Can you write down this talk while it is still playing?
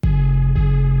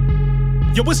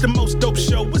Yo, it's the most dope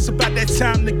show. It's about that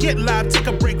time to get live. Take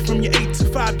a break from your 8 to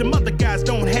 5. Them other guys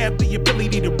don't have the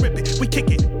ability to rip it. We kick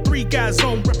it. 3 guys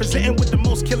on, representing with the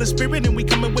most killer spirit. And we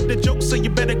coming with the jokes, so you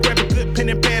better grab a good pen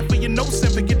and pad for your notes.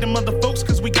 And forget them other folks,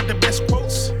 cause we got the best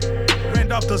quotes.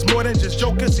 Randolph does more than just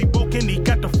jokers. He woke and he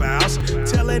got the files.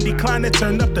 Tell Andy Klein to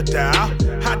turn up the dial.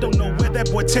 I don't know where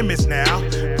that boy Tim is now.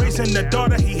 Raising the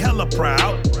daughter, he hella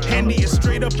proud. Andy is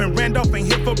straight up and Randolph ain't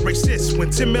here for racist. When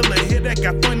Tim Miller hit, that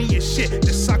got funny as shit.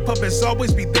 The sock puppets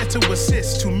always be there to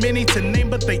assist. Too many to name,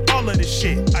 but they all of the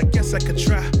shit. I guess I could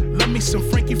try. Love me some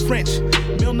Frankie French.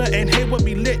 Milner and Hayward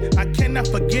be lit. I cannot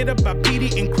forget about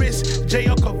Petey and Chris.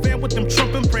 JL Covan with them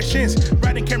Trump impressions.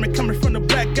 Riding Cameron coming from the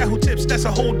black guy who tips. That's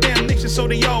a whole damn nation, so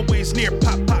they always near.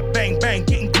 Pop, pop, bang, bang.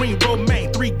 Getting green,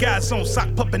 romaine. 3 guys on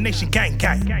Sock Puppet Nation, gang,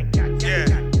 gang. Yeah.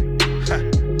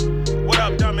 What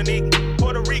up, Dominique?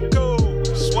 Puerto Rico,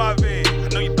 Suave. I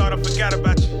know you thought I forgot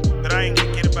about you, but I ain't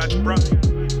gonna get about you, bro.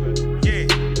 Yeah.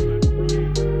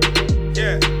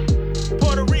 Yeah.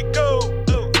 Puerto Rico,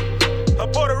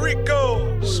 Puerto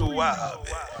Rico, Suave.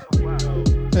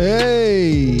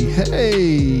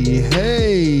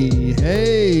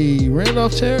 Hey,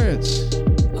 Randolph Terrence.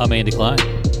 I'm Andy Klein.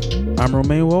 I'm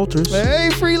Romaine Walters. Hey,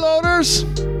 freeloaders.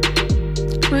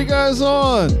 3 guys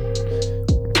on.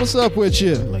 What's up with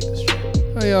you? I like this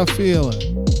show. How y'all feeling?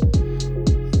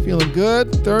 Feeling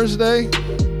good? Thursday?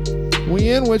 We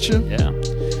in with you. Yeah.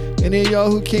 Any of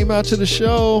y'all who came out to the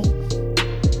show,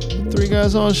 3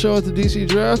 Guys On show at the DC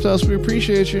Draft House, we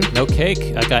appreciate you. No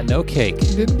cake. I got no cake.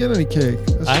 You didn't get any cake.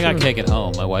 That's I got true. cake at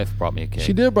home. My wife brought me a cake.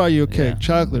 She did buy you a cake. Yeah.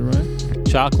 Chocolate, right?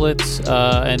 Chocolates,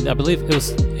 and I believe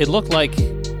it looked like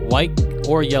white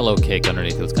or yellow cake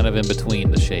underneath. It was kind of in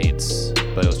between the shades,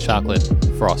 but it was chocolate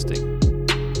frosting.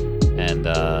 And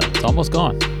it's almost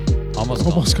gone.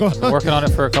 Almost gone. Been working on it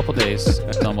for a couple days.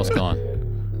 It's almost gone.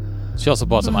 She also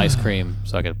bought some ice cream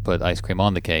so I could put ice cream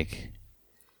on the cake.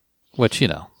 Which, you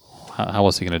know, how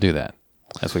else are you going to do that?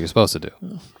 That's what you're supposed to do.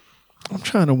 I'm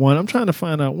trying to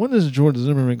find out, when is George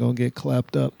Zimmerman going to get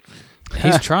clapped up?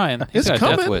 He's trying. He's got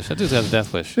coming. a death wish. That dude's got a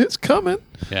death wish. It's coming.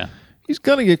 Yeah. He's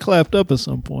going to get clapped up at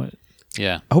some point.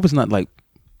 Yeah. I hope it's not like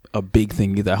a big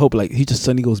thing either. I hope like he just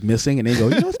suddenly goes missing and they go,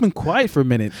 it's been quiet for a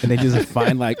minute, and they just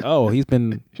find like, oh, he's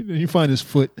been. You find his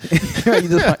foot.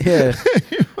 Yeah.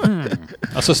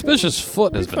 A suspicious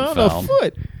foot has been found.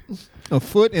 A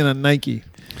foot and a Nike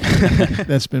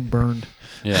that's been burned.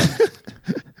 Yeah.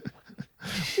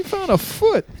 We found a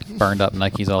foot. Burned up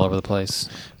Nikes all over the place.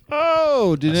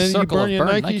 Oh, did any of you circle burn of your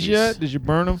burned Nikes Nikes. yet? Did you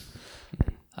burn them?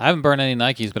 I haven't burned any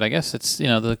Nikes, but I guess it's, you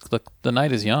know, the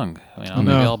night is young. You know, I maybe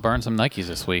know. I'll burn some Nikes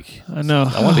this week. I know.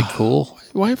 I want to be cool.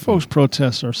 White folks'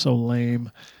 protests are so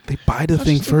lame. They buy the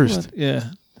thing first.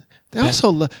 Yeah. They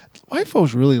also white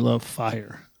folks really love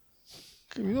fire.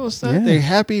 You know what's that? Yeah. They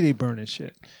happy, they burning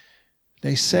shit.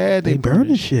 They sad, they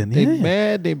burning shit. They Yeah.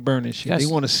 mad, they burning shit. Guys-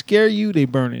 They want to scare you, they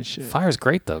burning shit. Fire's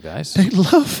great, though, guys. They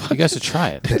love fire. You guys should try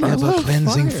it. The I love ever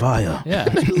cleansing fire. fire. Yeah.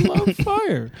 They love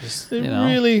fire. They you know.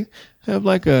 really have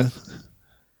like a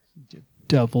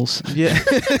devils. Yeah.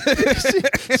 see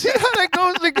how that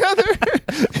goes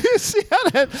together? see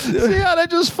how that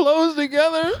just flows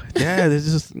together? Yeah.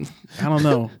 There's just, I don't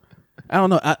know.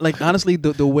 Like honestly,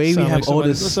 the way we have all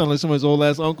this. Sound like somebody's old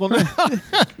ass uncle now.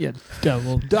 Yeah,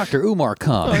 devil. Dr. Umar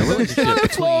Khan. The relationship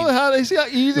between How they see how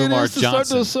easy Umar it is to start to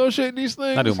Johnson. associate these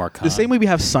things. not Umar Khan. The same way we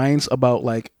have science about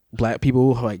like black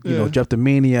people, like you know, Yeah.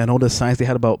 Draftmania and all the science they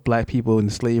had about black people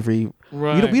and slavery.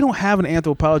 Right. We don't have an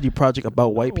anthropology project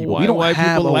about white people. Why we don't white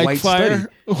have people a like white fire?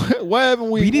 study. Why haven't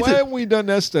we? We need Why to- haven't we done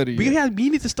that study? yet? We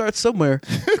need to start somewhere,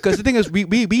 because the thing is,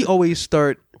 we always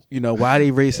start. You know, why are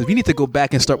they racist? We need to go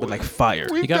back and start with like fire.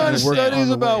 We've gotta done work on studies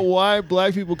the about way. why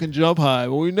black people can jump high,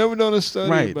 but we've never done a study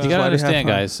Right. about You gotta why they have understand,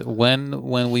 fire. guys.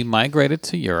 When we migrated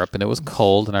to Europe and it was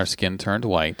cold and our skin turned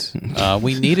white,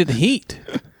 we needed heat.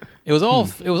 It was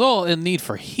all in need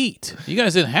for heat. You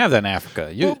guys didn't have that in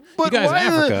Africa. You guys in why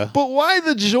Africa. but why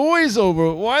the joys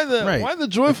over? Why the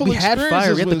joyful We had experiences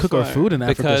fire. We had to with cook our fire? food in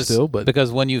Africa still, but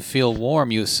because when you feel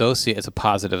warm, you associate, it's a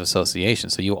positive association.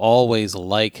 So you always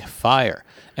like fire.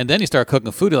 And then you start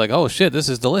cooking food, you're like, oh shit, this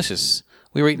is delicious.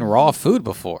 We were eating raw food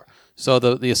before. So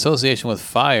the association with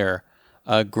fire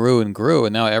grew and grew,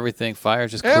 and now fire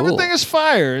is just cool. Everything is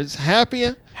fire. It's happy.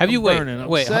 Have you I'm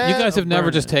wait? sad, You guys have I'm never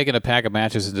burning. just taken a pack of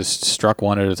matches and just struck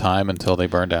one at a time until they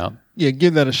burned out? Yeah,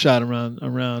 give that a shot around.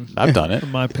 I've done it.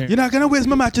 My parents. you're not gonna waste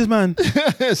my matches, man.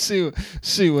 see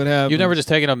what happens. You've never just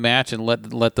taken a match and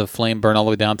let the flame burn all the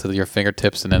way down to your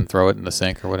fingertips and then throw it in the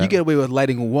sink or whatever? You get away with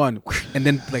lighting one, and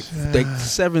then like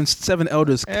seven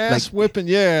elders ass like whipping.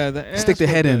 Yeah, the ass stick their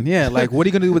head in. whipping. Yeah, like what are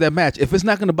you gonna do with that match if it's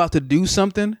not gonna about to do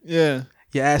something? Yeah.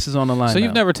 Your ass is on the line. So you've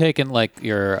now. never taken like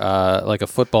your like a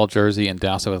football jersey and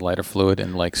doused it with lighter fluid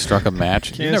and like struck a match?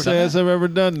 You've Can't never say done as I've ever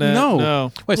done that. No.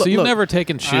 No. Wait, so Look, you've look. never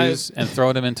taken shoes and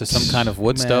thrown them into some kind of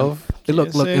wood Man. stove? Hey, look,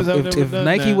 Can't look. say as I've If never done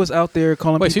Nike that. was out there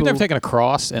calling Wait, so you've people, never taken a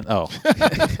cross and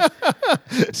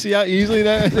See how easily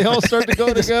they all start to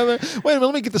go together? Wait a minute,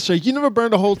 let me get this straight. You never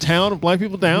burned a whole town of black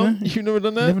people down? You've never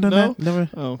done that? never done no? that. Never.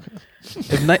 Oh,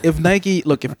 okay. If Nike,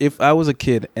 look, if I was a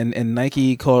kid and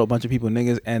Nike called a bunch of people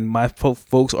niggas and my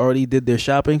folks already did their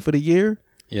shopping for the year,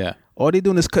 yeah. all they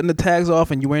doing is cutting the tags off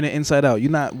and you're wearing it inside out.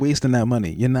 You're not wasting that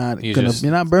money. You're not You gonna. just-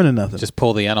 You're not burning nothing. Just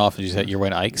pull the end off and you're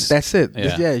wearing Ikes. That's it.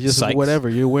 Yeah. Just Sykes. whatever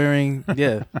you're wearing.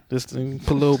 Yeah, just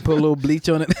put a little bleach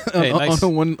on it. Hey, nice,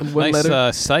 on one nice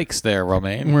letter. Sykes there,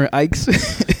 Romaine. We're Ikes.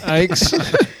 Ike's.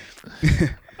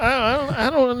 I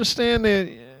don't understand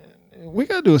that. We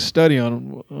got to do a study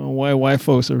on why white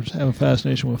folks have a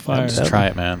fascination with fire. Just try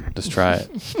it, man. Just try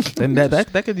it. and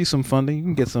that could do some funding. You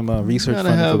can get some research Gotta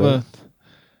funding have for that.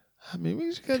 I mean, we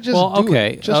just got to just Well, do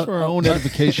okay. it, just for our own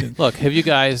edification. Look, have you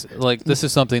guys like this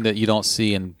is something that you don't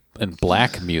see in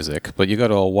black music, but you go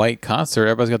to a white concert,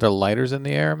 everybody's got their lighters in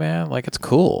the air, man. Like it's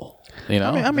cool. You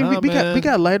know? I mean, Nah, we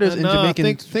got lighters in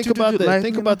Jamaican. Think about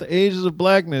the ages of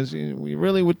blackness. We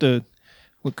really with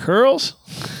curls.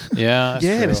 yeah, that's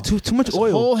Yeah, true. there's too much Whole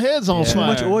oil. heads on Yeah. Too fire.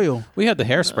 much oil. We had the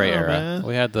hairspray Oh, era. man.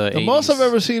 We had the 80s. Most I've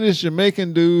ever seen is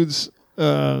Jamaican dudes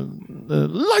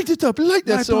light it up, light.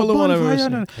 That's Light all the the one I've ever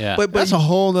bonfire. seen. Yeah. But That's a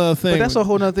whole nother thing. But that's a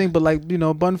whole nother thing. But like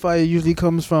bonfire usually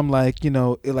comes from like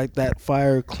like that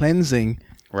fire cleansing.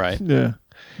 right. Yeah.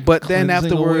 But then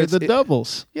Cleansing away afterwards, the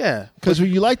doubles. yeah, Because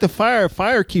when you light the fire,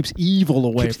 fire keeps evil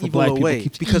away keeps from evil black away people.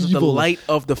 Keeps because of the evil- light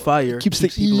of the fire. keeps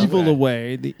the evil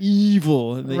away. The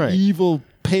evil, and the Right. evil,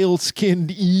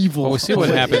 pale-skinned evil. Well, we see what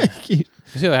happened.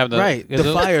 You see what happened? Right,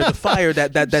 the fire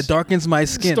that darkens my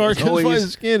skin. Dark It's always- my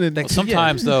skin and Like,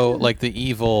 Sometimes though, like the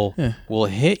evil Yeah. will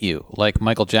hit you. Like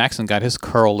Michael Jackson got his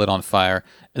curl lit on fire,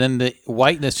 and then the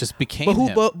whiteness just became But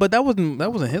him. But that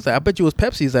wasn't his. I bet you it was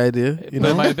Pepsi's idea. You But it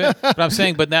know, might have been. But I'm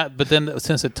saying, but then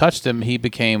since it touched him, he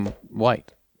became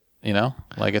white. You know,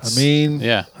 like it's. I mean,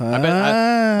 yeah.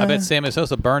 I bet Sammy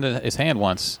Sosa burned his hand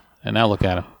once, and now look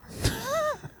at him.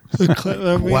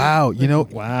 wow.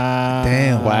 Wow.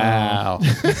 Damn. Wow.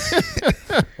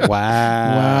 wow.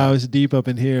 Wow, it's deep up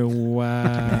in here.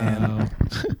 Wow.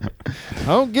 I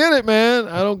don't get it, man.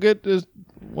 I don't get this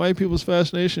white people's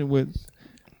fascination with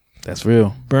That's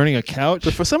real. burning a couch.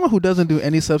 But for someone who doesn't do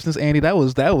any substance, Andy, that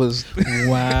was wow.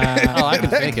 Oh, I can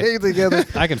fake it. together.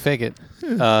 I can fake it.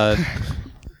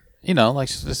 Like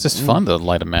it's just fun to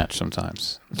light a match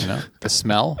sometimes. You know, the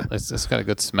smell. It's got a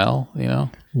good smell. You know.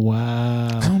 I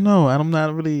Wow. don't know. I don't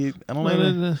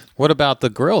know. What about the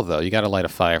grill though? You got to light a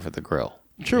fire for the grill.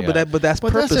 True, Yeah. but that's But that's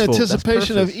purposeful.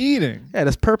 anticipation of purpose. eating. Yeah,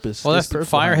 that's purpose. Well, that's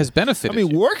purposeful. fire has I benefited. mean,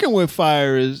 you. working with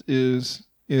fire is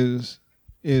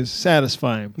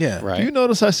satisfying. Yeah. Right. Do you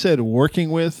notice I said working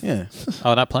with? Yeah.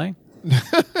 Oh, not playing.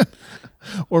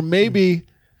 Or maybe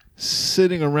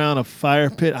sitting around a fire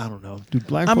pit. I don't know. Do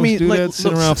black I folks mean, do like, that?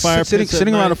 Sitting look, around fire sitting, pits at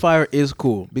sitting around night? a fire is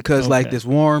cool because like Okay. there's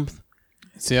warmth,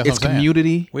 See, that's it's what I'm saying.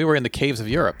 community, We were in the caves of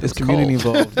Europe. It there's was community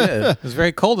cold. involved. Yeah. It was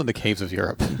very cold in the caves of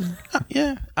Europe.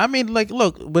 Yeah, I mean, like,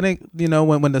 look, when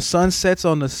when the sun sets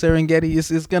on the Serengeti,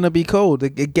 it's gonna be cold.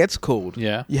 It gets cold.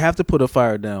 Yeah. you have to put a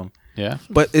fire down, Yeah.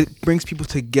 but it brings people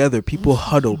together. People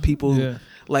huddle. People Yeah.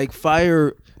 like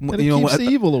fire. And it keeps the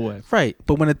evil away. Right,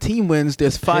 but when a team wins,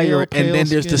 there's fire and then there's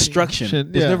pale-skinned destruction.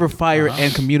 shit, There's yeah. never fire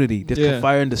and community. There's Yeah.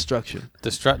 fire and destruction.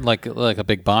 Like a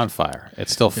big bonfire.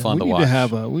 It's still fun to we need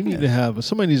watch. to have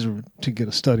somebody needs to get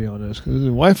a study on this because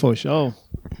white folks, y'all,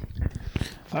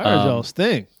 fire is y'all's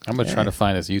thing. I'm gonna try to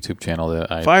find his YouTube channel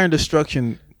that I. Fire and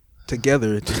destruction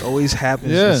together. It just always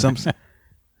happens. Yeah. in some,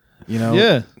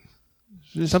 Yeah.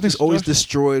 Just something's always destruction.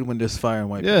 destroyed when there's fire and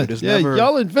white Yeah, people. There's yeah. never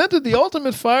Y'all invented the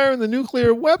ultimate fire and the nuclear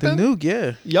the weapon. nuke.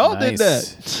 Yeah, Y'all did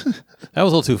Nice. that. That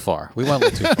was a little too far. We went a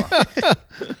little too far.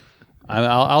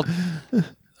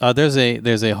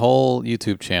 There's a whole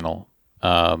YouTube channel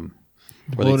where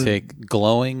they Devoted- take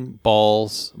glowing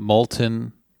balls,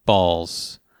 molten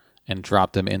balls, and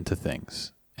drop them into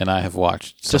things. And I have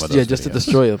watched some of those just to videos.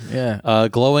 destroy them. Yeah,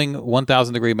 Glowing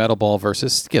 1,000 degree metal ball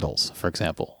versus Skittles, for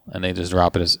example, and they just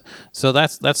drop it as. So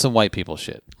that's some white people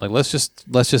shit. Like let's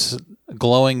just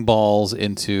glowing balls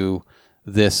into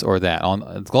this or that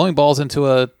on glowing balls into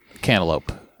a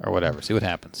cantaloupe or whatever. See what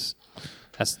happens.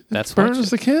 That's white Burns shit.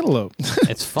 the cantaloupe.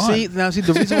 It's fun. See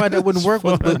the reason why that wouldn't work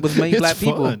with many It's black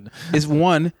people fun. is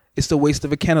one, it's the waste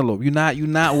of a cantaloupe. You're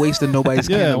not wasting nobody's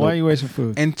Yeah, cantaloupe. why are you wasting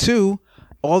food? And two,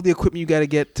 all the equipment you got to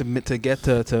get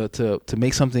to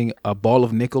make something a ball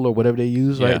of nickel or whatever they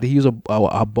use, Yeah. right? They use a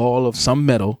ball of some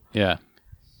metal. yeah.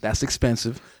 That's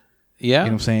expensive. Yeah. You know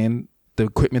what I'm saying? The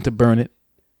equipment to burn it.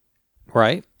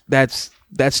 Right. That's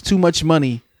too much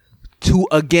money to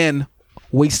again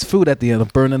waste food at the end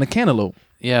of burning a cantaloupe.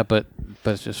 Yeah, but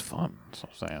it's just fun. That's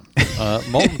what I'm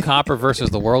saying. Molten copper versus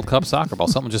the World Cup soccer ball.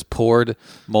 Someone just poured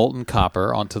molten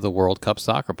copper onto the World Cup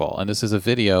soccer ball, and this is a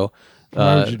video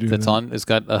Why would you do that's that? on. It's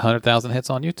got 100,000 hits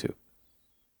on YouTube.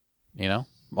 You know,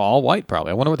 all white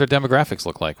probably. I wonder what their demographics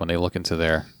look like when they look into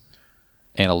their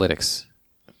analytics.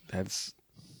 That's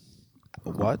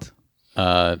what?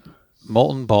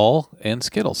 Molten ball and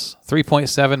Skittles.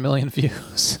 3.7 million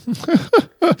views.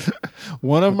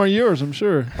 One of them are yours, I'm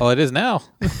sure. Oh, it is now.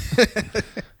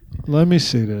 Let me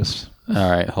see this. All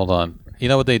right, hold on. You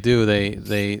know what they do?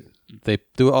 They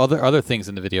do other things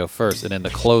in the video first, and then the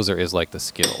closer is like the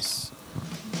Skittles.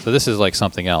 So this is like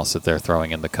something else that they're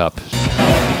throwing in the cup.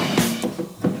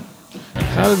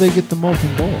 How did they get the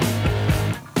molten ball?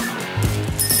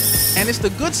 And it's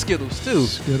the good Skittles too.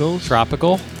 Skittles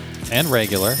Tropical and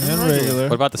regular. and regular.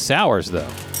 What about the sours though?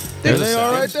 There There's they the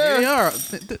are sours. right there. They are.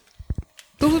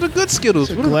 Those are the good Skittles.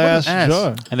 It's a What an glass ass.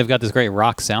 jar. And they've got this great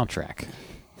rock soundtrack.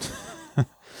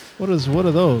 What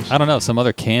are those? I don't know, some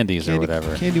other candies or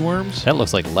whatever. Candy worms? That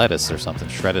looks like lettuce or something,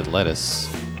 shredded lettuce.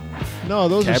 No,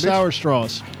 those Cabbage? are sour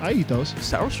straws. I eat those.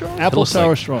 Sour straw? Apple looks sour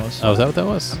like- straws. Oh, is that what that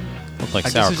was? Looked like I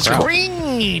guess it's sauerkraut.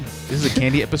 Green. This is a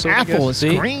candy episode. I Apple guess? is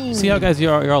See? green. See how guys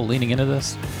you're all leaning into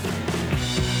this?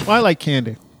 Well, I like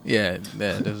candy. Yeah,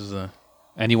 this is a.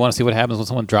 And you want to see what happens when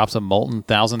someone drops a molten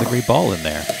 1,000-degree ball in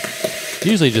there.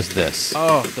 Usually just this.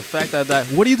 Oh, the fact that.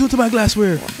 What are you doing to my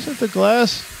glassware? Is that the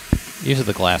glass Usually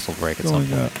the glass will break at some going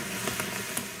point. up?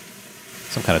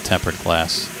 Some kind of tempered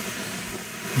glass.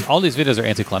 All these videos are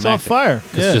It's anticlimactic. on fire.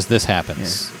 It's Yeah. just this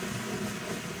happens.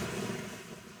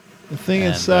 The thing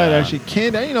And, inside actually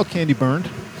candy. I didn't know candy burned.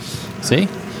 See?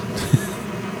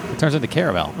 It turns into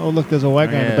caramel. Oh, look, there's a white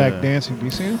guy in the Yeah. back dancing. Do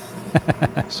you see him?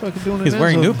 So I could do an He's end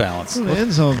wearing zone. New Balance. Doing the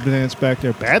end zone dance back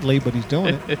there badly, but he's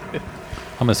doing it.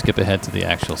 I'm going to skip ahead to the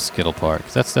actual Skittle part.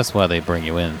 'Cause that's why they bring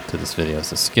you in to this video.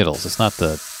 It's the Skittles. It's not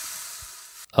the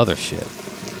other shit.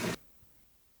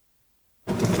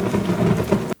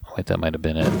 Wait, that might have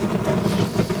been it.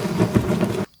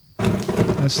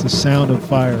 That's the sound of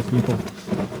fire, people.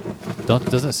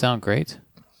 Doesn't it sound great?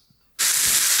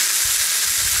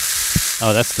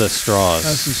 Oh, that's the straws.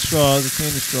 That's the straws, the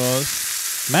candy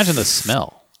straws. Imagine the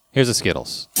smell. Here's the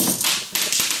Skittles.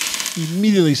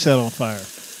 Immediately set on fire.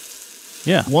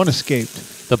 Yeah. One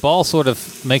escaped. The ball sort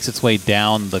of makes its way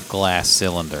down the glass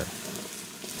cylinder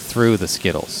through the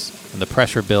Skittles. And the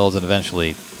pressure builds and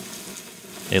eventually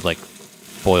it like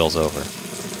boils over.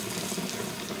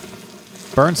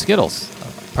 Burned Skittles.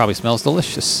 Probably smells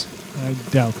delicious. I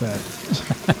doubt that.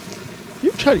 You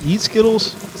ever try to eat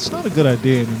Skittles? It's not a good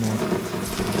idea anymore.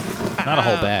 Not a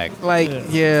whole bag. Like,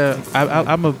 Yeah.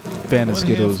 I'm a fan of One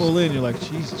Skittles. handful in, you're like,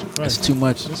 Jesus It's Christ. too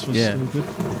much. This was Yeah. so good.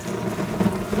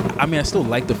 I mean, I still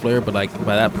like the flavor, but like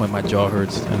by that point, my jaw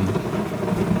hurts. And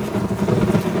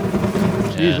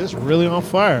Jeez, it's really on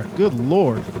fire. Good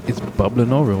Lord. it's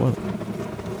bubbling over. What?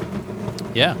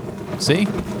 Yeah. See?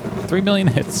 3 million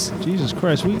hits. Jesus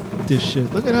Christ, we eat this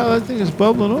shit. Look at how that thing is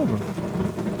bubbling over.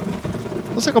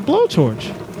 Looks like a blowtorch.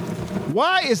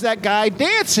 Why is that guy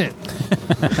dancing?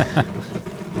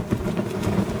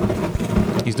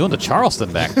 He's doing the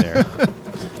Charleston back there.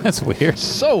 That's weird.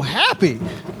 So happy.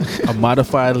 A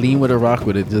modified lean with a rock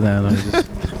with it.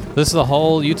 This is a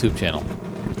whole YouTube channel.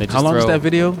 They How just long is throw- that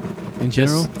video in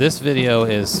general? This video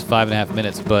is 5.5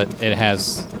 minutes, but it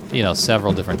has,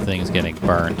 several different things getting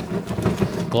burned.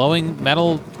 Glowing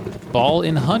metal ball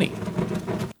in honey.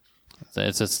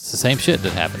 It's the same shit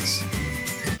that happens.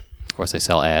 Of course, they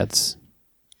sell ads.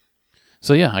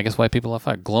 So yeah, I guess why people love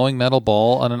fire. Glowing metal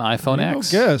ball on an iPhone I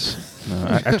X. guess.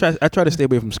 No, I try to stay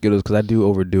away from Skittles because I do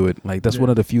overdo it. Like that's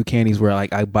one of the few candies where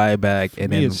like I buy a bag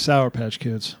and Me, then it's Sour Patch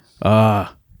Kids. Oh,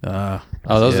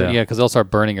 those are because they'll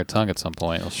start burning your tongue at some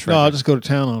point. It'll shred. No, I'll just go to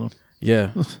town on them. yeah.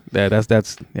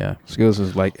 That's Skittles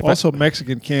is like if Also,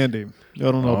 Mexican candy. I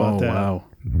don't know about that. Wow.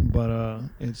 But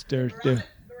it's there. Barack is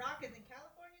in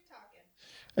California talking.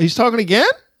 He's talking again?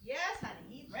 Yes, honey,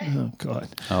 he's ready. Oh God.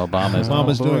 Obama's.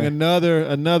 Obama's boy. doing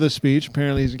another speech.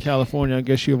 Apparently, he's in California. I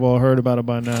guess you've all heard about it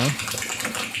by now.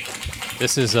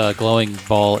 This is a glowing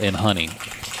ball in honey.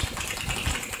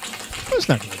 It's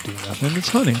not going to do nothing. It's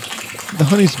honey. The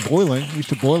honey's boiling.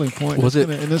 Reached a boiling point. Was It's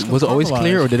it gonna- and it's was it gonna always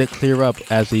clear caramelize. or did it clear up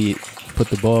as he put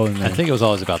the ball in there? I think it was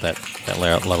always about that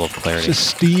level of It's clarity. just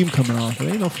steam coming off. It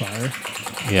ain't no fire.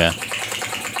 Yeah.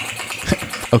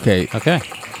 Okay. Okay.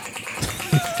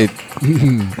 It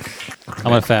I'm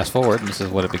gonna fast forward, and this is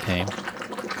what it became.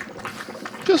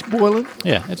 Just boiling.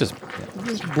 Yeah, it just.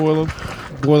 Just boiling.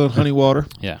 boiling honey water.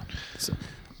 Yeah. So,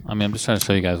 I mean, I'm just trying to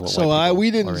show you guys what. So white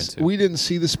we people are didn't into. we didn't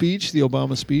see the speech, the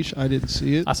Obama speech. I didn't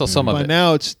see it. I saw some of By it.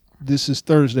 now this is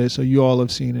Thursday, so you all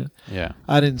have seen it. Yeah.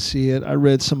 I didn't see it. I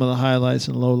read some of the highlights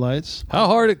and lowlights. How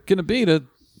hard it gonna be to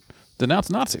denounce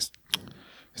Nazis?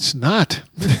 It's not.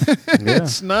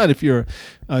 It's not if you're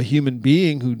a human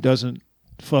being who doesn't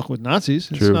fuck with Nazis.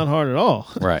 It's True. not hard at all.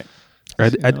 Right. I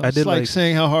It's did like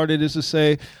saying how hard it is to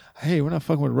say, "Hey, we're not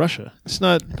fucking with Russia." It's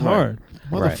not hard.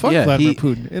 Right. Motherfuck Yeah, Vladimir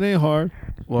Putin. It ain't hard.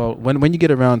 Well, when you get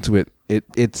around to it,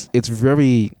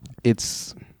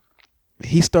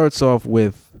 he starts off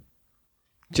with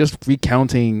just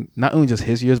recounting not only just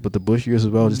his years but the Bush years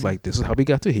as well. Just like, this is how we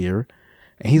got to here,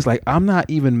 and he's like, I'm not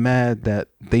even mad that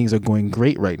things are going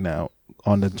great right now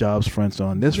on the jobs front,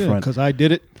 on this front, Because I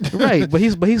did it. right? But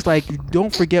he's like,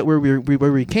 don't forget where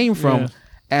we came from Yeah.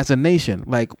 as a nation.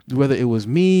 Like, whether it was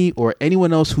me or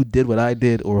anyone else who did what I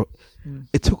did, or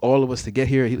it took all of us to get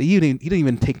here. He didn't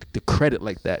even take the credit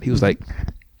like that. He was like,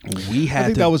 we had I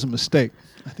think to. that was a mistake.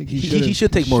 I think he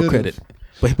should take more credit.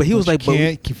 But he was like, you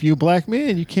can't, if you're a black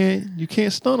man, you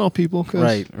can't stun on people. 'Cause,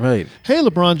 right. Hey,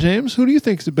 LeBron James, who do you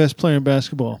think is the best player in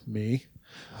basketball? Me.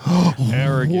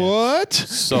 Arrogant. What?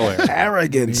 So arrogant.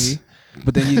 Arrogance.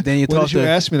 But then you What talk did you to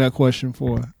ask me that question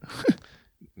for?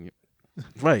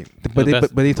 right. The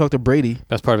best- But he talked to Brady.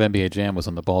 Best part of NBA Jam was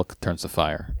when the ball turns to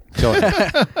fire. Go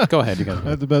ahead. Go ahead, you guys.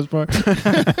 That's the best part.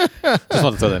 Just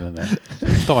want to throw that in there.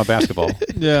 Talking about basketball.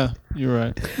 Yeah, you're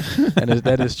right.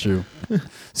 That is true.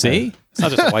 See? It's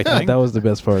not just a white thing. That was the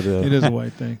best part. It is a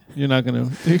white thing. You're not gonna.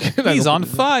 He's on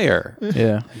fire.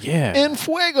 Yeah. Yeah. En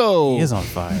fuego. He is on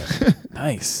fire.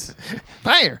 Nice.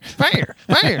 Fire, fire,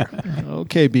 fire.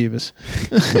 Okay, Beavis.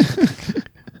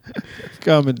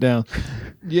 Calm it down.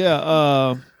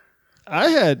 Yeah, I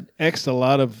had X'd a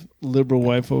lot of liberal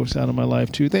white folks out of my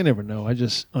life, too. They never know. I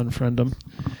just unfriend them.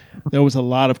 There was a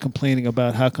lot of complaining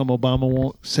about how come Obama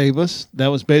won't save us. That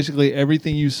was basically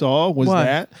everything you saw was Why?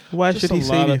 that. Why Just should a he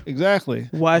lot save of- Exactly.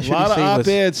 Why a should he lot save of us?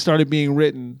 op-eds started being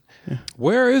written.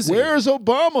 Where is he? Where is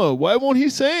Obama? Why won't he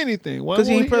say anything? 'Cause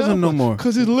he ain't president no more.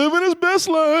 Because he's living his best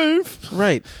life.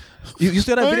 Right. You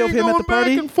saw that video of him at the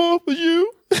party? Back and forth with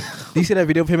you. You see that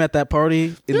video of him at that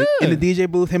party in the DJ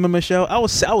booth, him and Michelle? I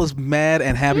was mad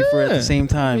and happy for it at the same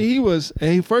time. He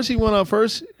went out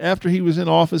first after he was in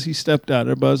office. He stepped out.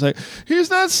 Everybody was like, he's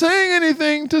not saying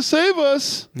anything to save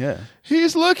us. Yeah.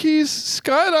 He's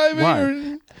skydiving Why?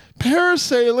 or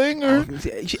parasailing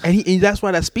or And that's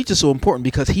why that speech is so important,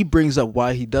 because he brings up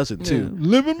why he does it too.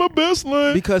 living my best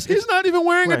life. Because he's not even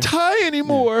wearing a Right. tie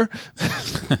anymore.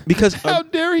 Because How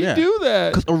dare he do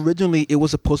that? Because originally it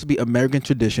was supposed to be American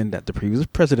tradition that the previous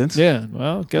presidents Yeah,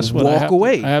 well, guess what? Walk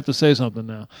away. I have to say something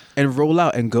now. and roll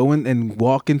out and go in and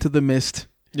walk into the mist.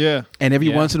 Yeah. And every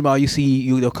Yeah. once in a while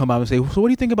they'll come out and say, so what do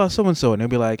you think about so and so? And they'll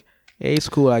be like, hey, it's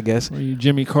cool, I guess. Or you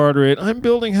Jimmy Carter it. I'm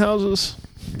building houses.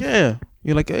 Yeah.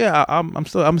 You're like, yeah, I'm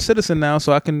a citizen now,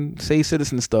 so I can say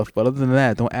citizen stuff. But other than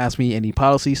that, don't ask me any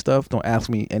policy stuff. Don't ask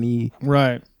me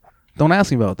Right. don't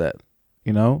ask me about that.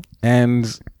 You know? And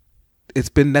that's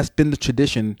been the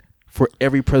tradition for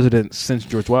every president since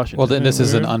George Washington. Well, then this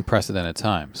is an Right. unprecedented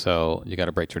time, so you got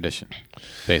to break tradition.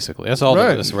 Basically, that's all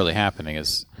Right. that's really happening.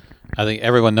 Is I think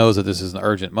everyone knows that this is an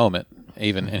urgent moment.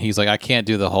 And he's like, I can't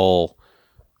do the whole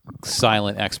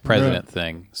silent ex-president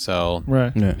thing. So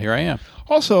Right. Yeah. here I am.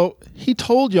 Also, he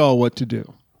told y'all what to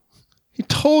do. He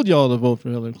told y'all to vote for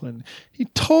Hillary Clinton. He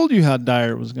told you how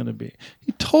dire it was going to be.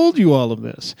 He told you all of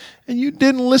this, and you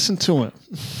didn't listen to him.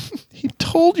 He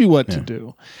told you what to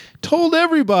do. Told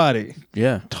everybody.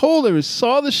 Yeah. Told everybody.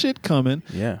 Saw the shit coming.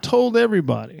 Yeah. Told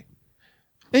everybody.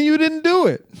 And you didn't do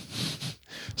it.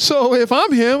 So if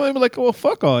I'm him, I'm like, well,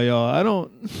 fuck all y'all. I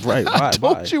don't. Right. I Why?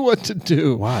 told Why? you what to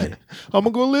do. Why? I'm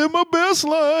gonna go live my best Yeah.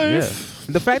 life.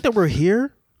 The fact that we're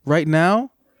here right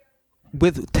now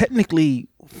with technically,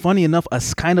 funny enough,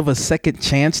 kind of a second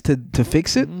chance to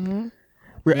fix it.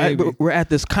 Maybe. We're at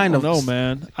this kind of No,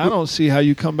 man. I don't see how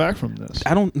you come back from this.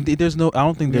 I don't think You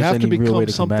there's have to any real way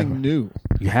become to come back. something new.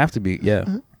 You have to be, yeah.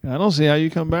 I don't see how you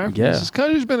come back from Yeah. this. This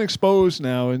country's been exposed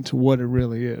now into what it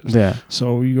really is. Yeah.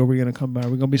 So are we going to come back? Are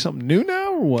we going to be something new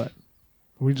now or what? Are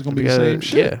we just going to be the same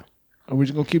shit? Yeah. Or are we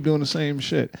just going to keep doing the same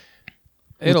shit?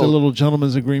 With It'll the little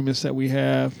gentleman's agreements that we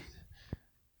have.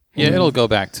 it'll go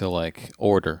back to like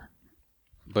order.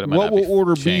 But it might What not will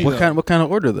order be, changed. though? What kind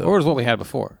of order though? Order is what we had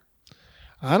before.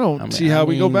 I don't see how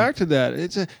we go back to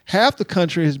that. Half the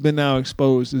country has been now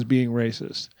exposed as being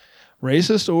racist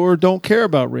or don't care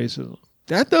about racism.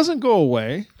 That doesn't go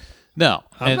away. No,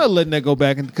 I'm not letting that go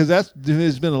back because that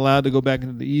has been allowed to go back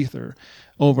into the ether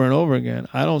over and over again.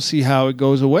 I don't see how it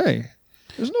goes away.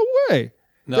 There's no way.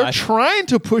 No, They're trying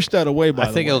to push that away. By I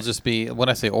think the way. it'll just be when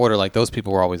I say order, like those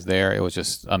people were always there. It was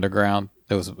just underground.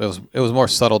 It was more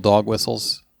subtle dog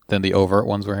whistles than the overt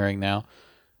ones we're hearing now.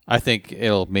 I think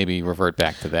it'll maybe revert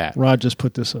back to that. Rod just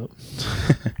put this up.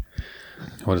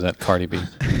 What is that? Cardi B.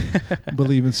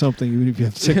 Believe in something, even if you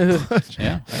have to take a punch.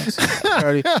 Yeah.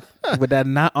 Cardi, with that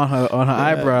knot on her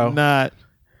eyebrow. Not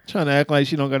trying to act like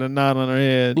she don't got a knot on her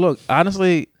head. Look,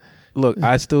 honestly,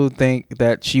 I still think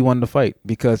that she won the fight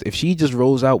because if she just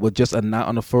rolls out with just a knot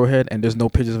on the forehead and there's no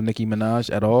pictures of Nicki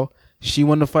Minaj at all, she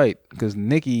won the fight because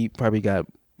Nicki probably got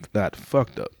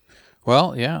fucked up.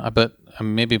 Well, yeah, but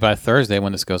maybe by Thursday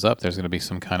when this goes up, there's going to be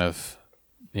some kind of,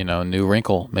 new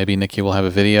wrinkle. Maybe Nicki will have a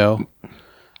video.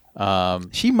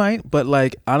 She might, but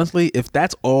like honestly, if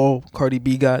that's all Cardi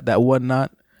B got, that one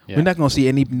knot, we're not gonna see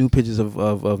any new pictures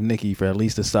of Nicki for at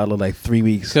least a solid like 3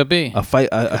 weeks. Could be a fight,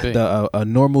 a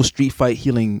normal street fight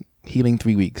healing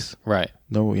 3 weeks. Right.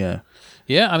 No, yeah.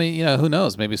 Yeah, I mean, who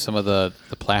knows? Maybe some of the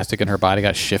plastic in her body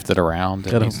got shifted around.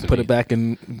 Gotta put it back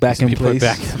in place. Put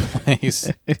back in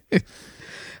place.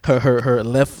 her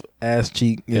left ass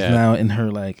cheek is now in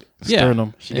her like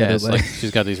sternum. It's like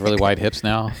she's got these really wide hips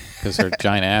now because her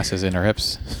giant ass is in her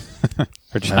hips.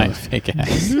 Her giant fake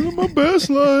ass. Living my best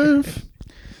life.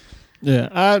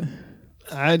 Yeah,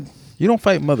 you don't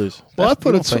fight mothers. Well, I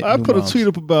put a tweet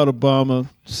up about Obama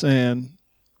saying,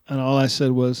 and all I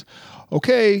said was,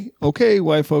 okay,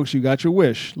 white folks, you got your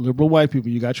wish. Liberal white people,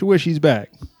 you got your wish. He's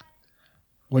back.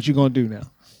 What you gonna do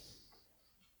now?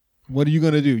 What are you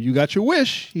gonna do? You got your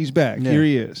wish. He's back. Yeah. Here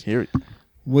he is.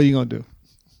 What are you gonna do?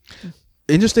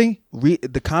 Interesting.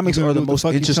 The comics are the most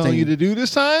interesting. Telling you to do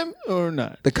this time or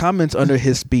not? The comments under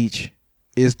his speech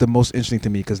is the most interesting to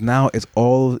me because now it's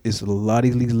a lot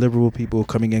of these liberal people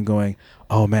coming in going,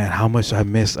 oh man, how much I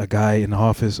miss a guy in the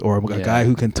office or a guy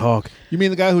who can talk. You mean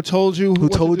the guy who told you who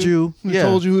told you who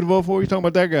to vote for? You talking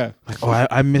about that guy? Like, oh,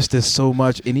 I miss this so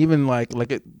much. And even like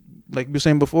you were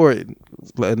saying before,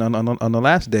 on the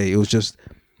last day, it was just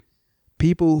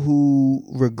people who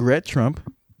regret Trump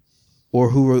or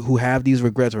who have these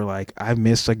regrets are like, I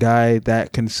miss a guy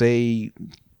that can say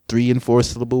 3 and 4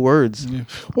 syllable words. Yeah.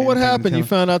 Well, what happened? You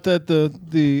found out that the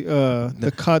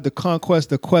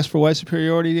quest for white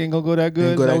superiority ain't gonna go that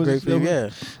good. Didn't go that great for you, yeah.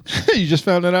 You just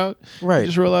found that out, right? You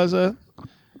just realized that.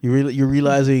 You're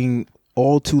realizing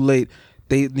all too late.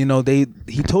 He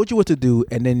told you what to do,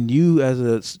 and then you, as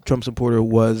a Trump supporter,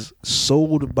 was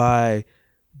sold by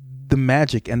the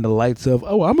magic and the lights of,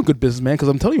 oh, I'm a good businessman because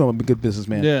I'm telling you I'm a good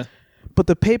businessman. Yeah. But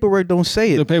the paperwork don't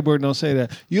say it. The paperwork don't say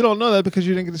that. You don't know that because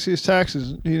you didn't get to see his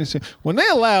taxes. You didn't see when they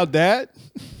allowed that.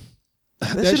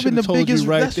 That should have been the biggest.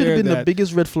 That should have been the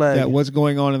biggest red flag. That what's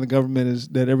going on in the government is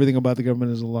that everything about the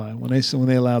government is a lie. When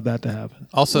they allowed that to happen.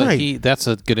 Also, that's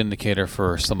a good indicator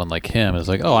for someone like him. It's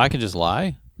like, oh, I can just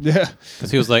lie. Yeah.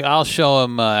 Because he was like, I'll show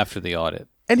him after the audit.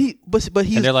 And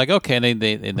and they're like, okay, and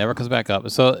it never comes back up.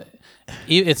 So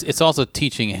it's also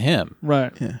teaching him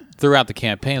right throughout the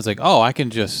campaign. It's like, oh, I can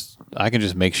just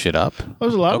make shit up.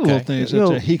 There's a lot of little things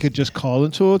that he could just call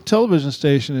into a television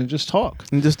station and just talk.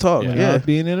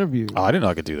 Being interviewed. Oh, I didn't know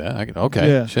I could do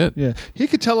that. Shit. Yeah. He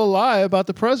could tell a lie about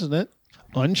the president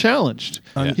unchallenged.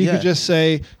 He could just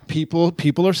say, people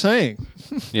are saying.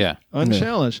 Yeah.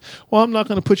 Unchallenged. Well, I'm not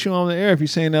going to put you on the air if you're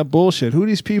saying that bullshit. Who are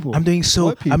these people? I'm doing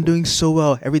so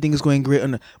well. Everything is going great.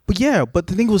 But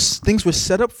the thing was, things were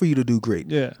set up for you to do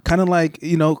great. Yeah. Kind of like,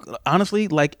 honestly,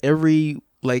 like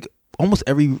almost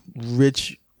every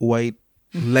rich white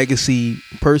legacy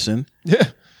person. Yeah.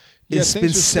 It's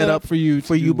been set up for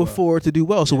you before to do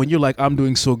well. So when you're like, I'm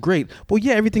doing so great, well,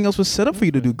 yeah, everything else was set up for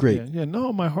you to do great. Yeah.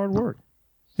 No, my hard work.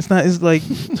 It's like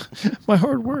my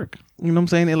hard work. You know what I'm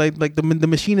saying? Like the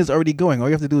machine is already going. All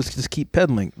you have to do is just keep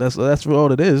pedaling. That's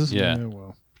all it is. Yeah.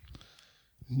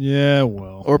 Yeah,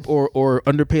 well. Or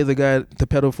underpay the guy to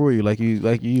pedal for you, like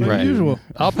right. Usual.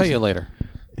 I'll pay you later.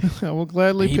 I will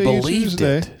gladly pay you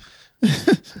Tuesday.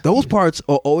 Those parts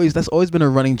are always. That's always been a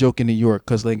running joke in New York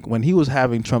because like when he was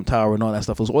having Trump Tower and all that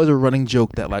stuff, it was always a running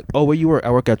joke that like, oh, where you work?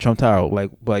 I work at Trump Tower. Like,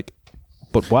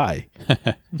 but why?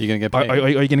 You gonna get paid? Are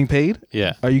you getting paid?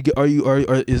 Yeah.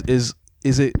 Is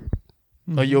it?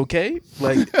 Are you okay?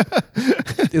 Like,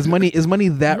 is money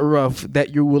that rough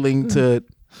that you're willing to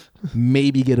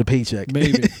maybe get a paycheck?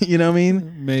 Maybe. You know what I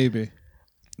mean? Maybe.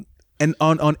 And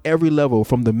on every level,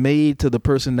 from the maid to the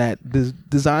person that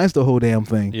designs the whole damn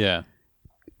thing. Yeah.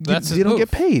 You don't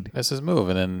get paid. That's his move.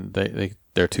 And then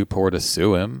they're too poor to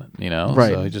sue him,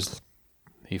 Right. So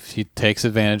he takes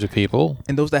advantage of people.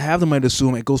 And those that have the money to sue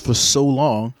him, it goes for so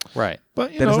long. Right.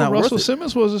 But, Russell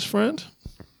Simmons was his friend.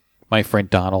 My friend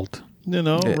Donald.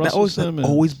 Russell that Simmons.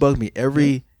 always bugged me.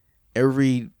 Every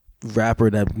rapper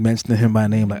that mentioned him by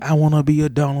name, like I want to be a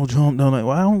Donald Trump. No, like,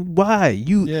 why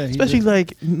you? Yeah, he especially did.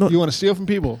 like no, You want to steal from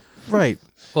people? right.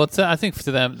 Well, I think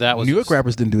to them that was New York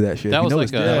rappers didn't do that shit. that You was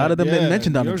noticed like that. A lot of them didn't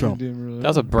mention New Donald York Trump. didn't really- that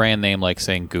was a brand name like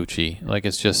saying Gucci. Like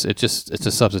it's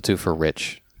a substitute for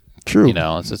rich. True. You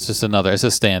know, it's just another. It's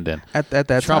a stand-in. At that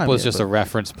Trump time, was yeah, just but- a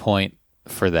reference point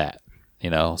for that. You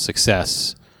know,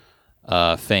 success,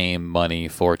 fame, money,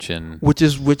 fortune. which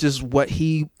is what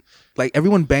he like.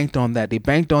 Everyone banked on that. They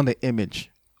banked on the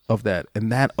image of that,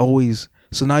 and that always.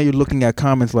 So now you're looking at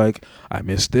comments like, "I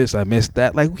missed this, I missed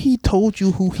that." Like he told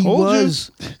you who he Told you? was.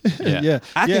 Yeah.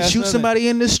 I can that's shoot another- somebody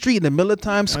in the street in the middle of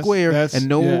Times Square, that's- and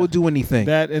no yeah. one will do anything.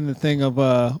 That and the thing of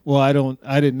I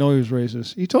didn't know he was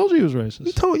racist. He told you he was racist.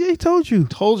 He told you.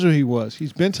 Told you he was.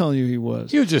 He's been telling you he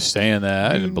was. You were just saying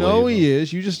that. I You didn't know believe he him.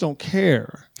 is. You just don't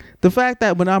care. The fact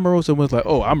that when Omarosa was like,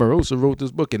 "Oh, Omarosa wrote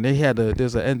this book," and they had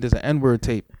there's an N-word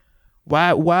tape.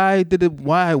 Why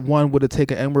one would it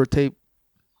take an N-word tape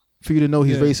for you to know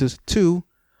he's Yeah. racist? Two,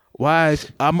 why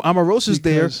is Omarosa's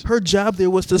there? Because- Her job there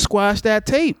was to squash that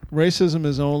tape. Racism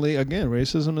is only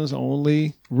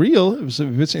real if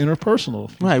it's interpersonal.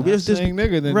 If he's Right, not we just- saying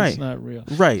nigger, then right. it's not real.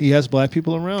 Right. He has black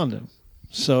people around him,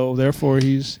 so therefore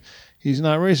he's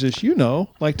not racist. You know,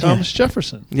 like Thomas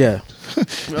Jefferson. Yeah.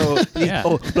 Yeah.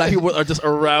 Oh, black people are just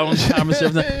around Thomas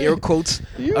Jefferson. Air quotes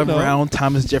You know. around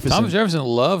Thomas Jefferson. Thomas Jefferson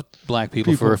loved black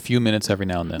people for a few minutes every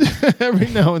now and then. Every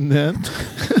now and then.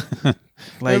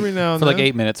 Like, Every now and For like then.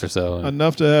 8 minutes or so.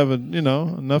 Enough to have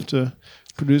enough to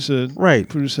produce a Right.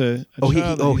 Produce a Oh,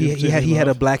 child that he had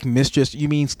a love. black mistress. You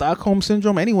mean Stockholm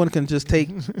syndrome? Anyone can just take.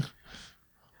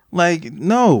 Like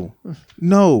no.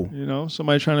 You know,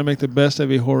 somebody trying to make the best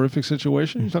of a horrific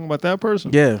situation. You talking about that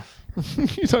person? Yeah.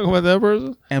 You talking about that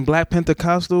person? And black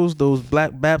Pentecostals, those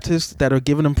black Baptists that are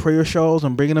giving them prayer shawls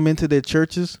and bringing them into their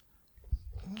churches.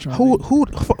 Trying Who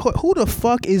to- the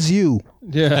fuck is you?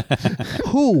 Yeah.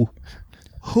 Who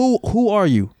are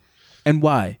you, and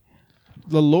why?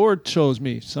 The Lord chose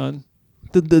me, son.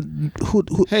 Who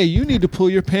Hey, you need to pull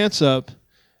your pants up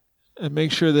and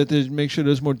make sure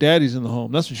there's more daddies in the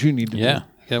home. That's what you need to yeah. do.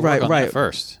 You gotta work on Right. that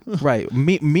first. Right.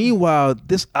 Meanwhile,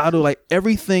 this Otto, like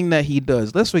everything that he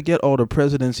does, let's forget all the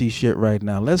presidency shit right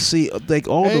now. Let's see, like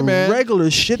all Hey, the man,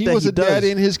 regular shit He that was he a does. daddy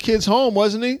in his kid's home,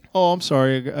 wasn't he? Oh, I'm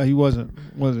sorry. He wasn't.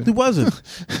 Was He he? wasn't.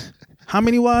 How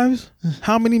many wives?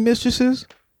 How many mistresses?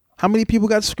 How many people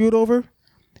got screwed over?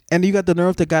 And you got the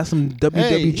nerve that got some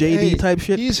WWJD type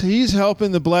shit. He's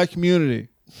helping the black community.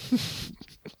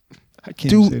 I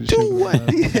can't Do say the shit what?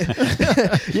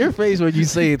 without- Your face when you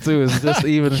say it too is just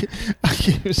even. I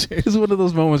can't say it. It's one of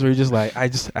those moments where you're just like, I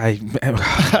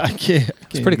can't.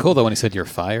 It's pretty cool though when he said you're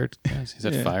fired. He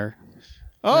said Yeah. fire.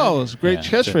 Oh, it's a great Yeah, he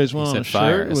said- catchphrase. he One on said the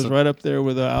fire. shirt. It was It's a- right up there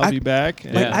with "I'll be back."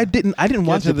 And Like Yeah. I didn't Get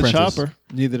watch to the the Princess. chopper.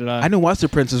 Neither did I didn't watch the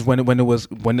Princess when it was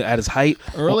at his height.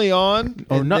 Early on,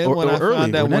 or and not- then or- when or I early,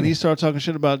 found or out when then. he started talking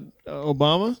shit about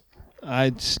Obama,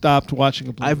 I stopped watching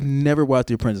completely. I've never watched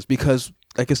The Apprentice because,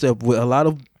 like I said, with a lot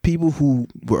of people who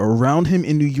were around him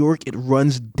in New York, it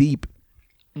runs deep.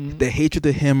 The hatred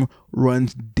to him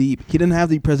runs deep. He didn't have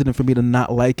to be president for me to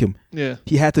not like him. Yeah,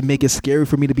 He had to make it scary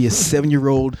for me to be a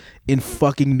 7-year-old in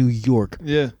fucking New York.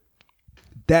 yeah,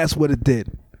 That's what it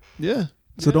did. yeah.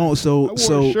 So Yeah. don't. I So wore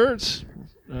so shirts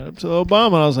up to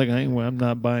Obama. I was like, I'm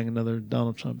not buying another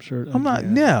Donald Trump shirt. I'm not.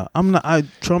 Yeah, I'm not.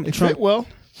 Trump. It Trump. fit well.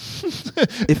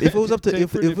 If it was up to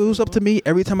if it was up to me,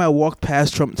 every time I walked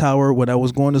past Trump Tower when I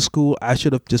was going to school, I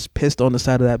should have just pissed on the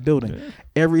side of that building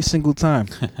every single time.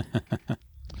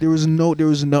 There was no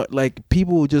like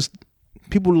people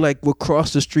like would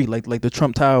cross the street like the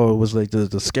Trump Tower was like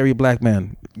the scary black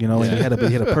man, you know, and he had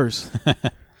a purse.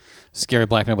 Scary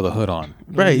black man with a hood on.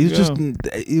 Right. you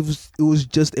It was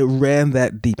just it ran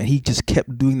that deep, and he just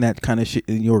kept doing that kind of shit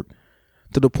in New York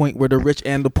to the point where the rich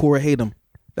and the poor hate him.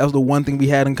 That was the one thing we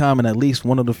had in common. At least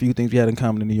one of the few things we had in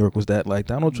common in New York was that like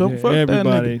Donald Trump. Yeah, fuck that nigga.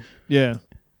 everybody. Yeah,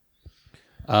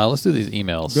 Let's do these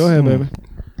emails. go ahead, baby.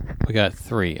 We got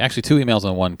 3. Actually, 2 emails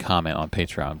and 1 comment on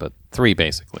Patreon, but 3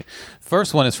 basically.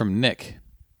 First one is from Nick.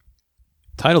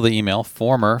 Title of the email,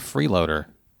 Former Freeloader.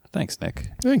 Thanks, Nick.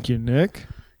 Thank you, Nick.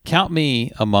 Count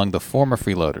me among the former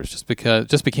freeloaders.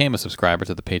 Just became a subscriber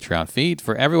to the Patreon feed.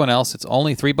 For everyone else, it's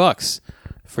only $3.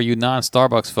 For you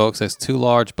non-Starbucks folks, that's 2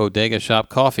 large bodega shop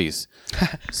coffees.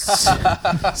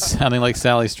 Sounding like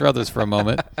Sally Struthers for a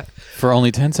moment. For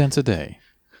only 10 cents a day.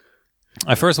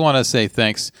 I first want to say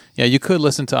thanks. Yeah, you could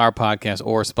listen to our podcast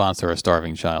or sponsor a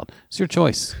starving child. It's your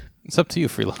choice. It's up to you,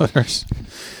 freeloaders.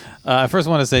 I first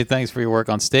want to say thanks for your work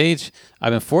on stage.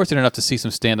 I've been fortunate enough to see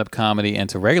some stand-up comedy and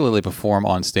to regularly perform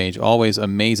on stage always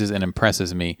amazes and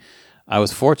impresses me. I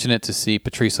was fortunate to see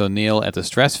Patrice O'Neill at the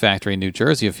Stress Factory in New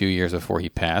Jersey a few years before he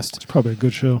passed. It's probably a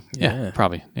good show. Yeah,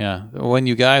 probably. Yeah. When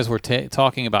you guys were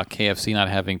talking about KFC not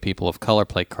having people of color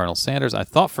play Colonel Sanders, I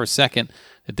thought for a second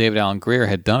that David Allen Greer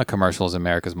had done a commercial as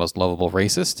America's most lovable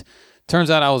racist. Turns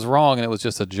out I was wrong, and it was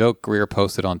just a joke Greer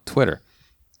posted on Twitter.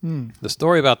 The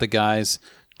story about the guys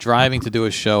driving to do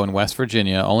a show in West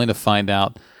Virginia only to find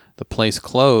out the place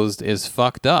closed is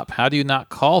fucked up. How do you not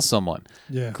call someone?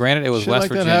 Yeah. Granted, it was Shit West like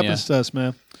Virginia. that happens to us,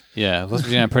 man. Yeah, West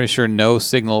Virginia, I'm pretty sure no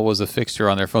signal was a fixture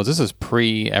on their phones. This is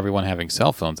pre everyone having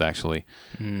cell phones, actually.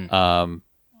 A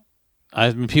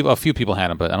few people had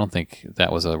them, but I don't think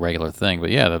that was a regular thing. But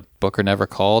yeah, the booker never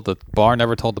called. The bar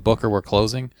never told the booker we're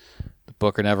closing. The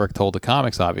booker never told the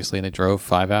comics, obviously, and they drove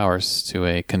 5 hours to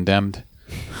a condemned,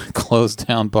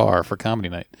 closed-down bar for comedy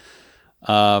night.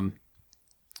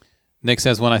 Nick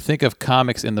says, when I think of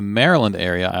comics in the Maryland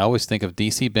area, I always think of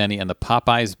DC Benny and the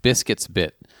Popeyes Biscuits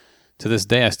bit. To this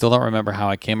day, I still don't remember how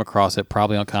I came across it,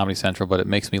 probably on Comedy Central, but it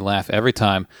makes me laugh every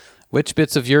time. Which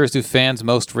bits of yours do fans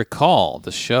most recall?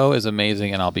 The show is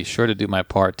amazing, and I'll be sure to do my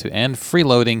part to end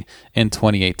freeloading in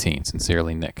 2018.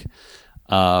 Sincerely, Nick.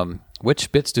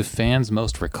 Which bits do fans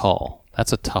most recall?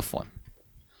 That's a tough one.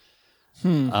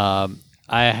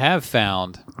 I have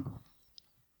found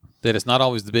that it's not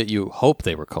always the bit you hope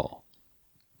they recall.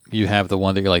 You have the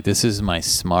one that you're like, this is my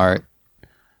smart,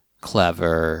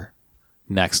 clever,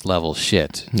 next level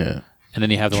shit. Yeah. And then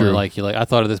you have the one you're like, I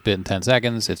thought of this bit in 10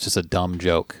 seconds. It's just a dumb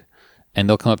joke. And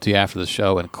they'll come up to you after the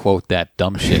show and quote that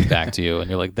dumb shit back to you. And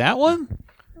you're like, that one?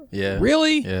 Yeah.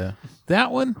 Really? Yeah.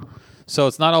 That one? So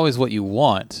it's not always what you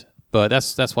want, but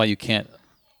that's why you can't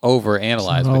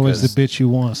overanalyze. It's not always because the bit you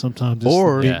want. Sometimes it's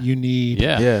Or- the bit Yeah. you need.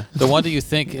 Yeah. The one that you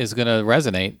think is going to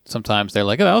resonate, sometimes they're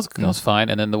like, oh, that was fine.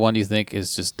 And then the one you think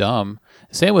is just dumb.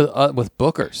 Same with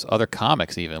bookers. Other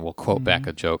comics even will quote back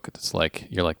a joke. It's like,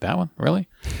 you're like, that one? Really?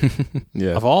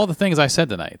 Yeah. Of all the things I said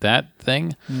tonight, that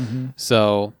thing?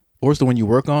 So, Or it's the one you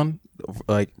work on,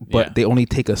 but Yeah. they only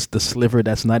take the sliver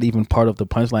that's not even part of the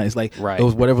punchline. It's like Right. it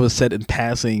was whatever was said in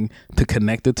passing to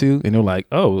connect it to, and they're like,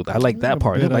 "Oh, I like that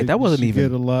part." They're like, "That wasn't Get a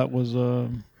even." lot was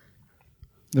the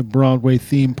Broadway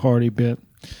theme party bit.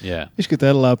 yeah. You should get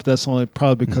that a lot, but that's only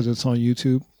probably because it's on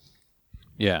YouTube.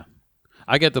 Yeah.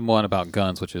 I get the one about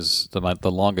guns, which is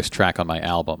the longest track on my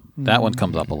album. That one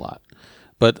comes up a lot.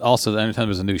 But also, anytime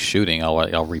there's a new shooting, I'll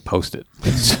repost it.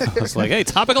 It's like, hey,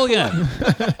 topical again.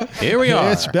 Here we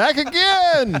are. It's back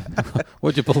again.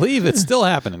 Would you believe it's still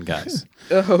happening, guys?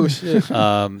 Oh shit!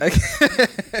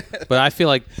 But I feel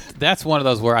like that's one of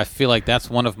those where I feel like that's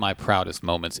one of my proudest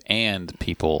moments, and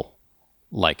people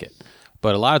like it.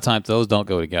 But a lot of times, those don't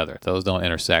go together. Those don't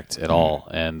intersect at all.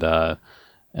 And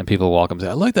people walk up and say,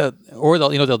 I like that. Or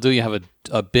you have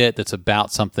a bit that's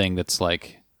about something that's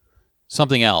like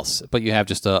something else, but you have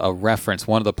just a reference.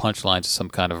 One of the punchlines is some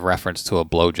kind of reference to a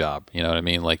blowjob. You know what I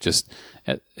mean? Like it's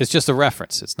just a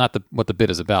reference. It's not what the bit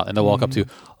is about. And they'll walk up to you,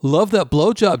 love that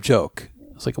blowjob joke.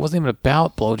 It's like, it wasn't even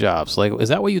about blowjobs. Like, is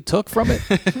that what you took from it?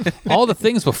 All the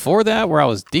things before that where I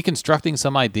was deconstructing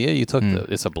some idea, you took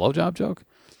it's a blowjob joke.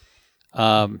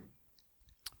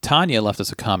 Tanya left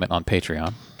us a comment on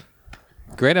Patreon.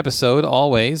 Great episode,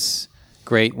 always.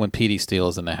 Great when Petey Steele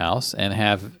is in the house, and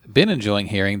have been enjoying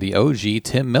hearing the OG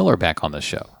Tim Miller back on the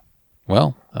show.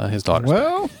 Well, his daughter's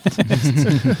Well,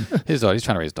 his daughter. He's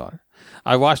trying to raise his daughter.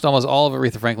 I watched almost all of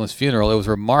Aretha Franklin's funeral. It was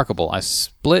remarkable. I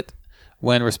split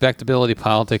when Respectability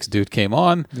Politics Dude came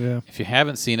on. Yeah. If you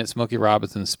haven't seen it, Smokey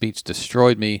Robinson's speech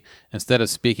destroyed me. Instead of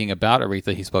speaking about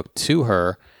Aretha, he spoke to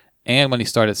her. And when he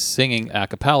started singing a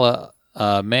cappella,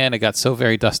 man, it got so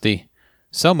very dusty,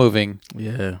 so moving.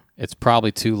 Yeah. It's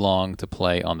probably too long to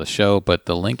play on the show, but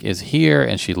the link is here,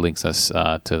 and she links us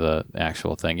to the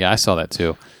actual thing. Yeah, I saw that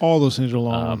too. all those things are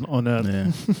long on that.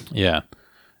 Yeah. Yeah.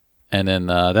 And then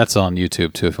that's on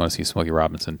YouTube too if you want to see Smokey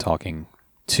Robinson talking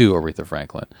to Aretha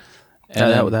Franklin.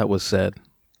 And then- that was sad.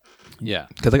 yeah.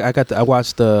 Because I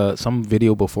watched some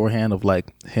video beforehand of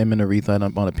like him and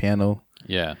Aretha on a piano,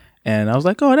 Yeah. and I was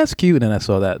like, "Oh, that's cute." And then I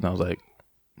saw that, and I was like,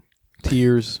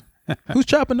 tears. Who's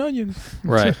chopping onions?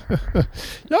 Right.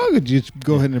 Y'all could just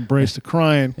go ahead and embrace the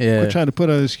crying. Yeah. Quit trying to put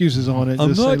other excuses on it. I'm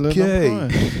just not say, "Look, gay." I'm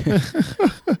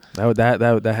crying."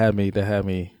 That had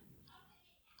me.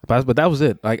 But that was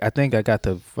it. Like, I think I got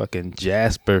to fucking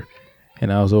Jasper,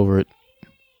 and I was over it.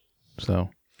 So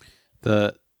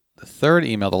The third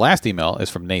email, the last email, is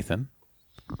from Nathan,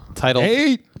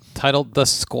 titled The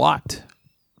Squat.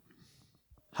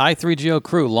 Hi, 3GO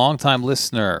crew, longtime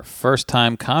listener, first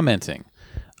time commenting.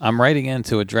 I'm writing in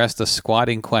to address the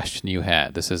squatting question you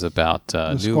had. This is about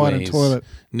new squatting toilet.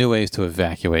 ways to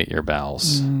evacuate your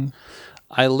bowels.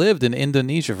 I lived in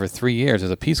Indonesia for 3 years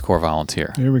as a Peace Corps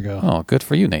volunteer. Here we go. Oh, good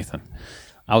for you, Nathan.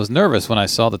 I was nervous when I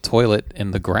saw the toilet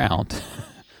in the ground,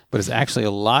 but it's actually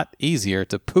a lot easier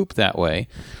to poop that way.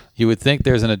 You would think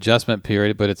there's an adjustment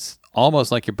period, but it's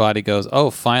almost like your body goes, oh,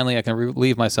 finally I can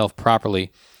relieve myself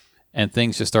properly, and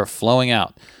things just start flowing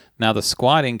out. Now, the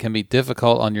squatting can be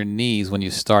difficult on your knees when you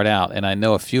start out, and I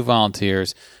know a few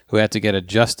volunteers who had to get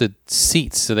adjusted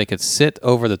seats so they could sit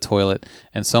over the toilet,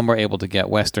 and some were able to get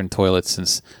Western toilets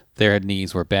since their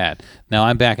knees were bad. Now,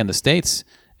 I'm back in the States.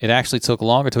 It actually took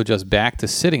longer to adjust back to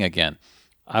sitting again.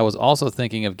 I was also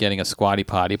thinking of getting a squatty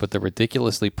potty, but it's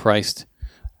ridiculously priced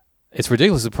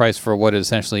for what it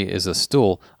essentially is a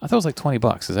stool. I thought it was like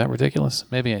 $20. Is that ridiculous?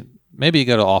 Maybe you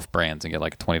go to off-brands and get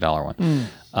like a $20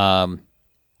 one.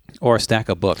 Or a stack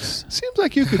of books. Seems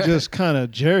like you could just kind of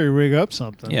jerry-rig up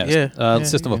something.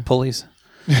 System of pulleys.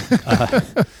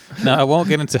 Now, I won't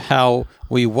get into how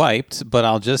we wiped, but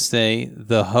I'll just say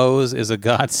the hose is a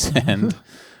godsend.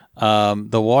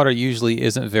 The water usually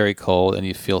isn't very cold, and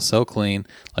you feel so clean,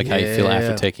 like how you feel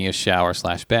after taking a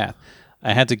shower/bath.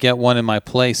 I had to get one in my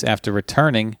place after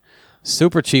returning.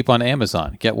 Super cheap on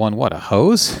Amazon. Get one, what, a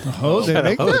hose? A hose? They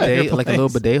make that. Like a little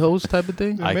bidet hose type of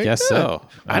thing? I guess so.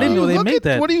 I didn't know they made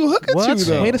that. What do you hook it to,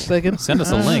 though? Wait a second. Send us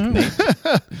a link,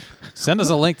 Nate. Send us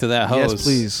a link to that hose. Yes,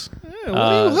 please. Yeah, what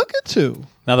do you hook it to?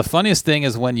 Now, the funniest thing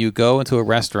is when you go into a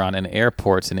restaurant in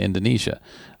airports in Indonesia,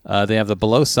 they have the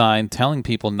below sign telling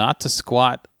people not to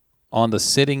squat on the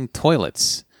sitting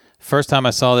toilets. First time I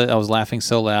saw that, I was laughing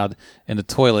so loud in the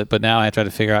toilet, but now I try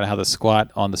to figure out how to squat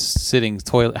on the sitting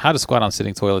toilet. How to squat on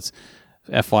sitting toilets.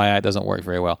 FYI, it doesn't work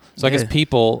very well. So I guess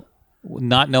people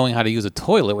not knowing how to use a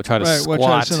toilet would try to squat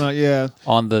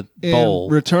on the bowl.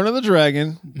 Return of the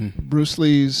Dragon, Bruce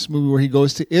Lee's movie where he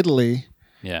goes to Italy.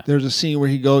 Yeah. There's a scene where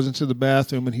he goes into the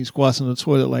bathroom and he squats on the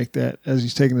toilet like that as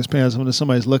he's taking his pants. When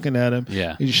somebody's looking at him,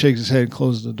 he just shakes his head and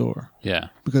closes the door. Yeah.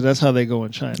 Because that's how they go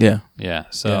in China. Yeah. Yeah.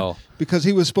 So because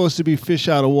he was supposed to be fish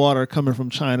out of water coming from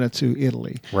China to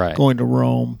Italy. Right. Going to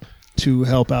Rome to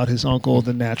help out his uncle,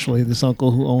 this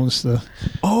uncle who owns the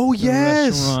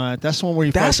restaurant. That's the one where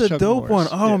he fights Chuck Norris. That's a dope one.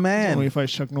 Oh, man. That's the one where he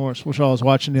fights Chuck Norris, which I was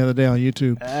watching the other day on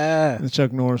YouTube. The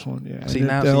Chuck Norris one, yeah. See,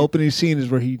 the opening scene is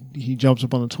where he jumps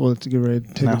up on the toilet to get ready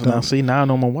to take a dump. Now I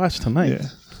know I'm going to watch tonight.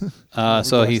 Yeah.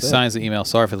 So he signs the email.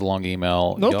 Sorry for the long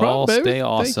email. No Y'all problem, baby. stay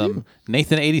awesome.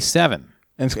 Nathan87.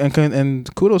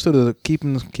 And kudos to the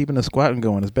keeping the squatting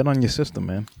going. It's been on your system,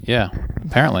 man. Yeah,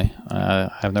 apparently.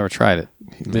 I've never tried it.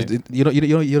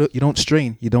 You don't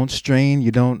strain. You don't strain.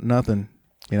 You don't nothing.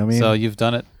 You know what I mean? So you've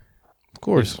done it? Of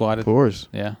course. You've squatted? Of course.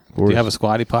 Yeah. Of course. Do you have a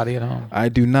squatty potty at home? I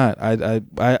do not. I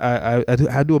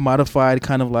do a modified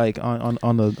kind of like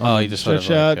on the. You just stretch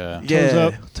sort of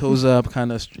out. like, toes up,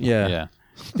 kind of. yeah.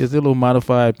 There's a little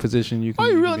modified position you can.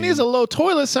 All you really need is a low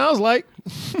toilet. Sounds like.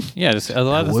 Yeah, that's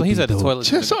what he said. The toilet.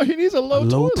 Just all you need is a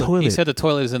low toilet. He said the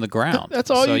toilet is in the ground. That's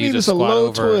all so you need just is a squat low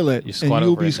over, toilet, you squat and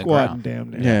you'll over be in the squatting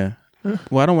ground. damn near. Yeah.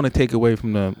 Well, I don't want to take away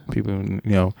from the people,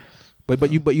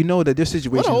 but you know that this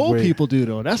situation. What do old people do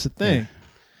though? That's the thing.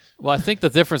 Well, I think the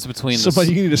difference between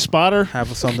somebody you need a spotter.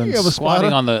 Have something You have a squatting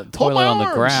spotter? on the toilet on the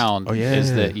arms. ground Oh, yeah.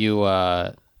 is that you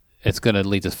it's going to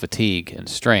lead to fatigue and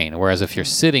strain. Whereas if you're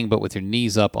sitting but with your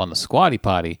knees up on the squatty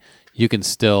potty, you can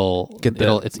still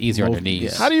it's easier on your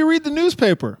knees. How do you read the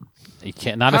newspaper? You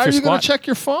can't. Not How if are you're you going squatting. to check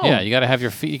your phone? Yeah, you got to have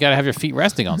your feet. You got to have your feet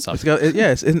resting on something.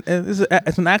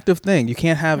 It's an active thing. You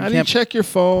can't have. How do you check your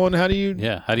phone? How do you?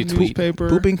 Yeah. How do you tweet? Newspaper.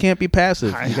 Pooping can't be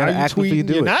passive. You got to act before you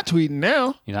do You're it. not tweeting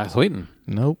now. You're not tweeting.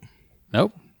 Nope.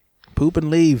 Nope. Poop and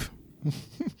leave.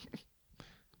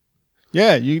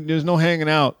 Yeah, there's no hanging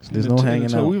out. There's no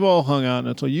hanging out. We've all hung out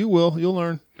until you will. You'll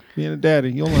learn. Being a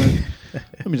daddy, you'll learn.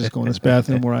 Let me just go in this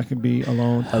bathroom where I can be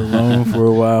alone For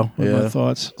a while. with my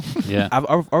thoughts. Yeah. I've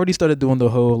already started doing the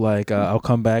whole I'll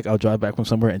come back, I'll drive back from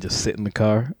somewhere and just sit in the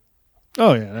car.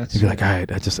 Oh yeah, that's. You'd be like, all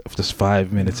right, I just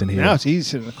 5 minutes in here. Now it's easy to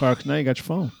sit in the car because now you got your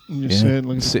phone. You just sit and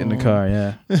look at sit in the phone. car.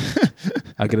 Yeah.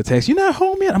 I get a text. You're not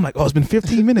home yet. I'm like, oh, it's been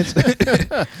 15 minutes.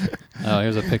 Oh,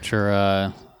 here's a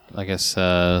picture. I guess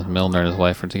Milner and his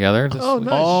wife were together. Oh,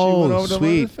 nice. Oh, she went over to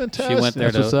sweet. Fantastic. She went there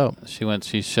That's what's up. She went.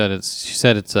 She said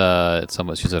it's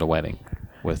somewhat. She's at a wedding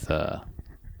with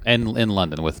in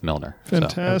London with Milner. So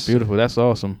Fantastic. Beautiful. That's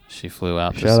awesome. she flew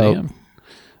out to Shout see out. him.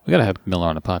 We gotta have Milner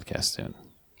on the podcast soon.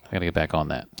 I gotta get back on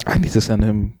that. I need to send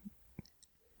him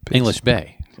pics. English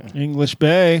Bay. English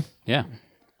Bay. Yeah.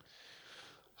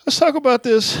 Let's talk about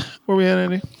this. Where we at,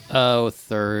 Andy?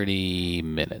 30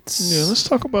 minutes. Yeah, let's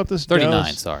talk about this. 39.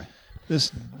 Dallas, Sorry.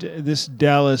 this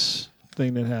Dallas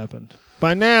thing that happened.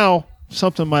 By now,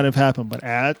 something might have happened, but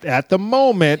at the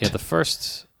moment, Yeah. The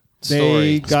first they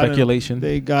story. got Speculation.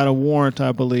 they got a warrant,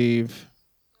 I believe,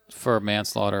 for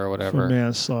manslaughter or whatever. For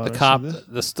manslaughter. The cop.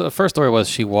 So The first story was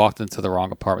she walked into the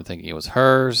wrong apartment thinking it was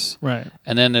hers. right.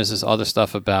 And then there's this other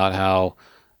stuff about how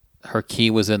her key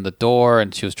was in the door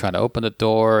and she was trying to open the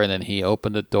door, and then he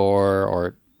opened the door,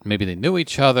 or maybe they knew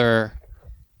each other.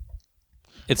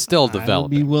 It's still I would be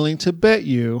developing. willing to bet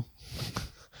you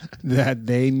that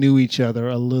they knew each other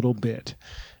a little bit.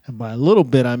 And by a little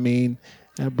bit, I mean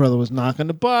that brother was knocking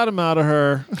the bottom out of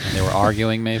her. And they were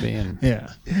arguing maybe. And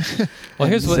Yeah. well,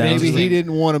 here's what Maybe he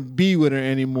didn't want to be with her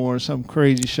anymore, some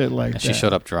crazy shit like And that. she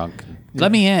showed up drunk.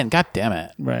 Let me in. God damn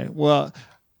it. Right. Well,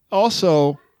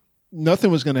 also,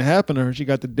 nothing was going to happen to her. She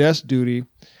got the desk duty.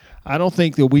 I don't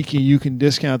think that you can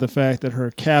discount the fact that her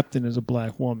captain is a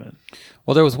black woman.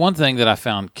 Well, there was one thing that I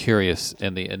found curious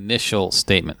in the initial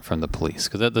statement from the police,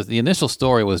 because the initial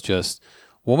story was just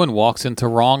woman walks into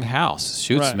wrong house,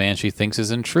 shoots Right. man she thinks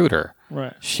is intruder.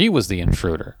 Right. She was the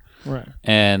intruder, Right.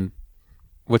 and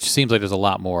which seems like there's a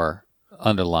lot more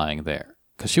underlying there,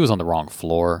 because she was on the wrong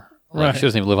floor. Like, Right. She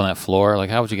doesn't even live on that floor.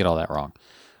 Like, how would you get all that wrong?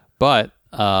 But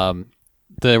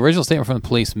the original statement from the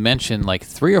police mentioned like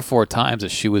 3 or 4 times that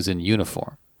she was in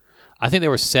uniform. I think they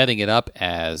were setting it up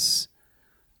as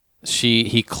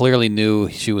he clearly knew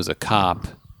she was a cop.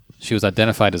 She was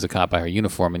identified as a cop by her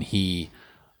uniform, and he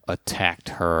attacked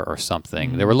her or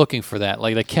something. They were looking for that.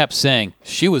 Like, they kept saying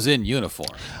she was in uniform.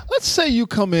 Let's say you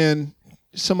come in,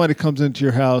 somebody comes into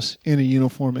your house in a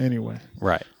uniform anyway.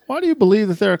 Right. Why do you believe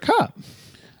that they're a cop?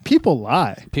 People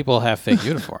lie. People have fake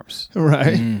uniforms.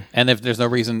 Right. And if there's no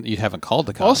reason you haven't called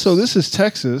the cops. Also, this is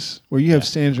Texas where you have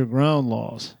stand your ground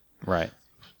laws. Right.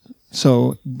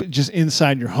 So just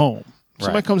inside your home.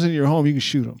 Somebody Right. comes into your home, you can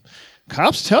shoot them.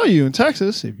 Cops tell you in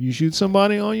Texas, if you shoot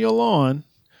somebody on your lawn,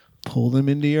 pull them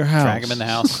into your house. Drag them in the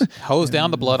house, hose down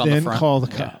the blood on the Then front. call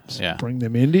the Yeah, cops. Yeah. Bring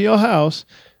them into your house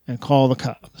and call the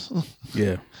cops.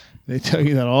 Yeah. They tell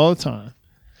you that all the time.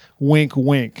 Wink,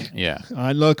 wink. Yeah.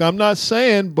 I'm not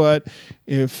saying, but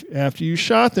if after you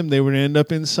shot them, they would end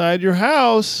up inside your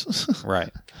house.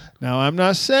 Right. Now, I'm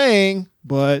not saying,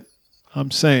 but I'm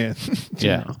saying. you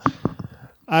Yeah. know.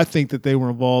 I think that they were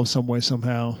involved some way,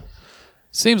 somehow.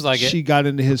 Seems like She it. got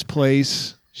into his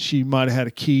place. She might have had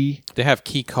a key. They have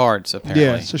key cards apparently.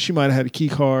 Yeah, so she might have had a key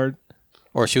card.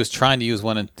 Or she was trying to use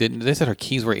one and didn't. They said her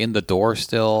keys were in the door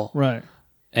still. Right.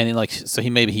 And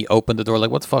he opened the door. Like,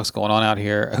 what the fuck's going on out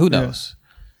here? Who knows?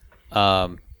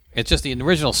 It's just the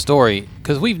original story,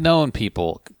 because we've known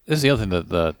people. This is the other thing that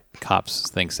the cops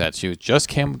thinks, that she just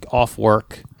came off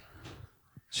work.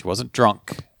 She wasn't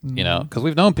drunk, you know, because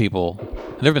we've known people,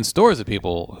 and there have been stories of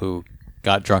people who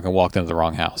got drunk and walked into the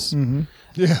wrong house.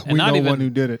 Yeah, we not know even- one who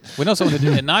did it. We know someone who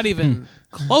did, and not even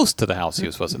close to the house he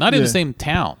was supposed to. Not even the Yeah. same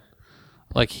town.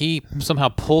 Like, he somehow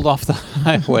pulled off the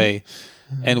highway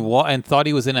and thought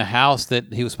he was in a house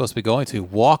that he was supposed to be going to.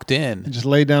 Walked in. Just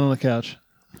lay down on the couch.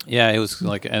 Yeah, it was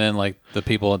like, and then like the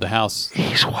people at the house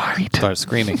started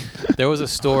screaming. There was a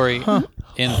story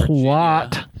in Virginia.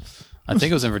 What? I think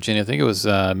it was in Virginia. I think it was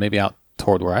maybe out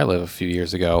toward where I live a few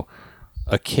years ago.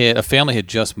 A family had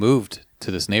just moved to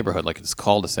this neighborhood, like it's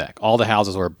cul-de-sac. All the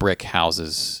houses were brick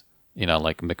houses, you know,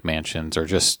 like McMansions or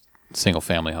just single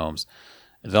family homes.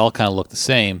 It all kind of looked the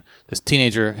same. This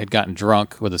teenager had gotten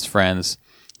drunk with his friends.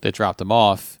 They dropped him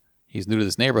off. He's new to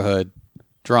this neighborhood,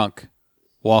 drunk,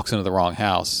 walks into the wrong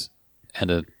house,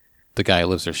 and the guy who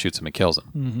lives there shoots him and kills him.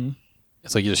 Mm-hmm.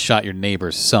 It's like you just shot your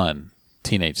neighbor's son,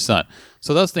 teenage son.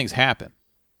 So those things happen.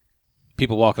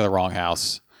 People walk into the wrong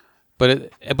house.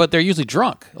 But they're usually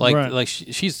drunk. Like Right. like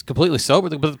she's completely sober.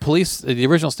 But the police, the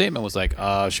original statement was like,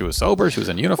 she was sober. She was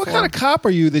in uniform. What kind of cop are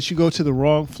you that you go to the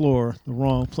wrong floor, the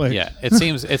wrong place? Yeah, it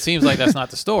seems like that's not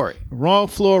the story. Wrong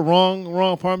floor, wrong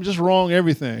apartment, just wrong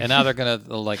everything. And now they're gonna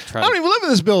like I try don't to even live in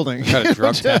this building. try to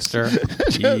drug test her.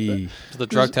 Gee. So the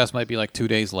drug test might be like 2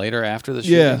 days later after the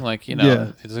shooting. Yeah. Like, you know,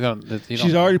 Yeah. it's gonna, you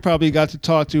She's don't- already probably got to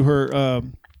talk to her,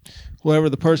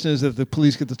 whoever the person is that the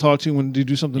police get to talk to when they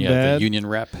do something yeah, bad. the union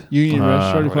rep. Union rep. She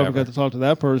already probably whatever. got to talk to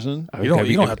that person. You don't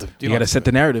have to. You got to set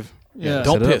the narrative. Yeah.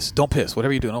 Don't Set it up. piss. Don't piss.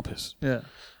 Whatever you do, don't piss. Yeah.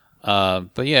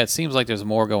 But yeah, it seems like there's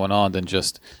more going on than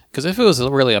just, because if it was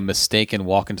really a mistaken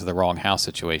walk into the wrong house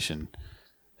situation,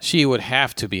 she would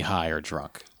have to be high or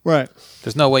drunk. Right.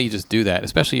 There's no way you just do that,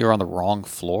 especially you're on the wrong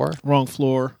floor. Wrong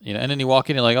floor. You know, and then you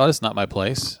walk in, you're like, oh, this is not my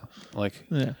place. Like,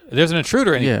 Yeah. there's an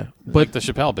intruder in Yeah, here. but- Like the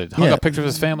Chappelle bit. Hung Yeah. up pictures of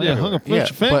his family. Yeah, everywhere. hung up Yeah,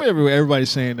 family but- everywhere. Everybody's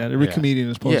saying that. Every Yeah. comedian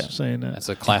is supposed Yeah. to saying that. That's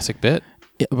a classic bit.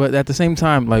 Yeah, but at the same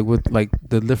time, like with like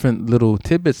the different little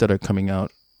tidbits that are coming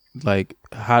out, like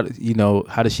how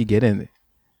does she get in?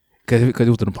 Because it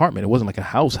was an apartment. It wasn't like a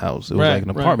house. It was Right, like an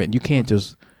right. apartment. You can't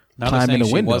just Now they're climb in saying a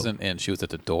she window. wasn't in. She was at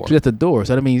the door. She's at the door.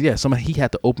 So that means he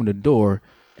had to open the door,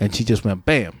 and she just went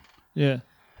bam. Yeah.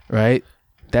 right?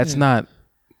 That's not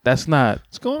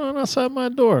What's going on outside my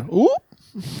door? Oop.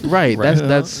 right. Right.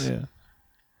 That's Yeah.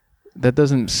 that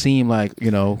doesn't seem like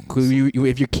 'cause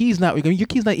if your key's not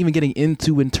even getting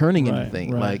into and turning Right,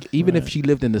 anything. right, Like even if right. she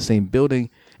lived in the same building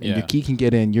and Yeah. your key can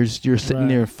get in, you're sitting Right.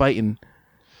 there fighting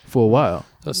for a while.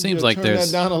 So it seems Yeah, like turn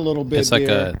there's that down a little bit. it's like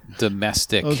there. a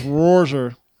domestic, Those roars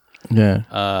are.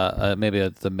 Yeah, maybe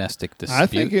a domestic dispute.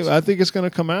 I think it's going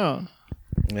to come out.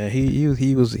 yeah.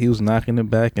 He was knocking it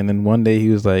back, and then one day he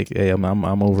was like, "Hey, I'm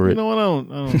over You it." know what? I don't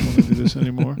want to do this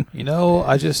anymore.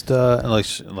 I just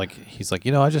like he's like,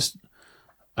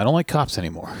 I don't like cops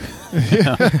anymore.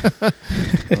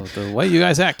 The way you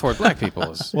guys act toward black people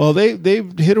is Well, they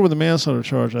hit her with a manslaughter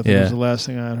charge. I think Yeah. was the last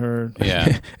thing I heard. yeah.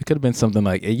 It could have been something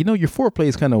like, "Hey, your foreplay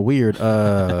is kind of weird."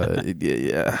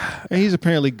 Yeah. And he's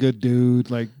apparently a good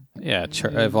dude, like Yeah,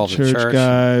 involved in church church.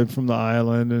 guy from the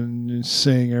island and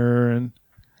singer, and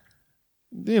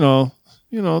you know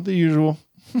the usual.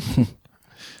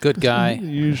 Good The guy.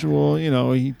 usual.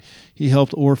 He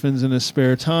helped orphans in his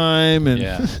spare time, and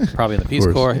Yeah, probably in the Peace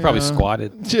course. Corps. He probably Yeah.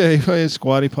 squatted. yeah, he played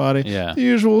squatty potty. Yeah. The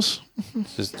usuals,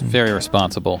 Just very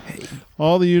responsible.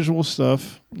 all the usual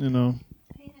stuff.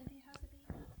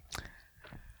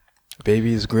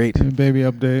 Baby is great. Baby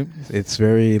update. It's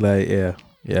very like yeah.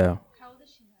 How old is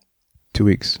she now? 2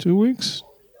 weeks. 2 weeks.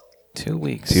 2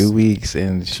 weeks. 2 weeks,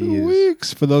 and she 2 is.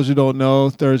 weeks. For those who don't know,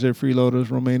 Thursday Freeloaders,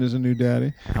 Romaine is a new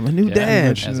daddy. I'm a new Yeah,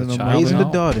 dad. as a Raising child. Raising and a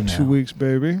all. daughter now. 2 weeks,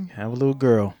 baby. Have a little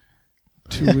girl.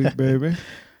 2 week baby.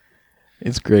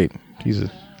 It's great. She's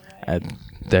a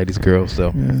daddy's girl.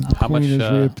 So Yeah, How much,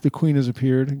 the queen has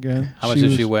appeared again. How much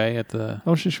did she weigh at the?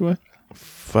 How much did she weigh?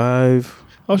 5,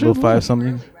 Oh, she little was 5 little.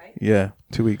 something. Right? Yeah,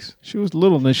 2 weeks. She was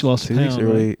little, and then she lost 2 a weeks pound.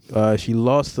 early. She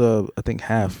lost I think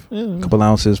half, Right? Yeah. a couple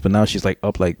ounces, but now she's like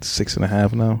up like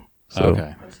 6.5 now. So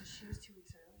Okay. Oh, so she was 2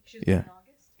 weeks early. She was Yeah.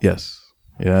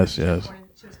 born in August. yes.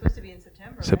 She was supposed to be in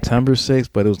September. right? September 6th,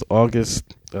 but it was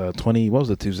August 20. What was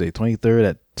the Tuesday? 23rd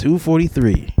at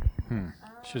 2:43.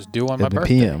 She was due on my 7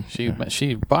 birthday. p.m.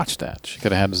 She botched that. She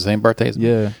could have had the same birthday as me.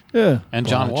 Yeah. Yeah. And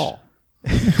John Watch. Wall.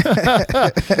 John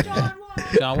Wall.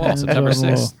 John Wall, September John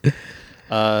Wall. 6th.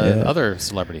 Yeah. Other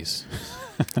celebrities.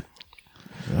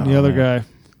 And the other guy,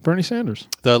 Bernie Sanders,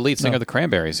 The lead singer of the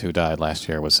Cranberries, who died last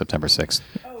year, was September 6th.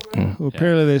 Oh, right. who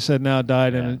apparently they said now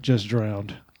died and Yeah. it just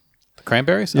drowned. The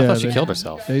Cranberries? I Yeah, thought she they- killed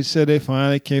herself. They said they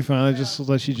finally just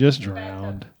like she just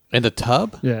drowned. In the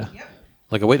tub? Yeah.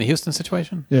 Like a Whitney Houston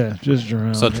situation? Yeah, just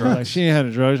drowned. So Like, drugs. she ain't had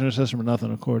a drugs in her system or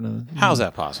nothing, according to. How's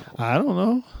that possible? I don't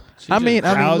know. I mean,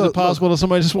 How is look, it possible that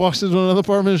somebody just walks into another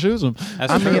apartment and shoots them?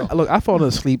 That's I true. mean, look, I fallen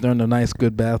asleep during a nice,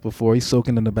 good bath before. He's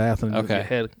soaking in the bath and Okay. your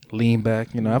head lean back.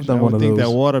 I've I done one would of think those.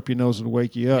 that water up your nose would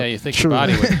wake you up. yeah, you think True. your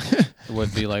body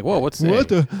would be like, whoa, what's that? What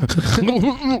the?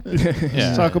 Yeah.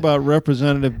 Let's talk about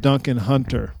Representative Duncan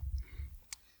Hunter.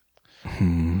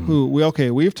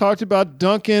 We've talked about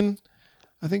Duncan.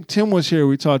 I think Tim was here.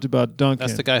 We talked about Duncan.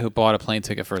 That's the guy who bought a plane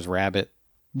ticket for his rabbit.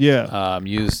 Yeah.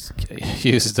 Used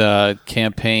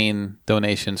campaign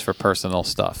donations for personal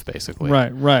stuff, basically.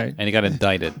 Right. And he got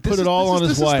indicted. Put it all on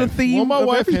his wife. This is the theme my of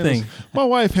wife everything. My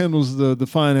wife handles the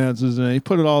finances, and he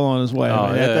put it all on his wife. Oh,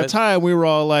 And yeah, at that that- time, we were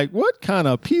all like, "What kind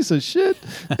of piece of shit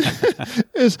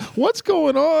is what's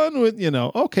going on with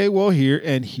Okay, well here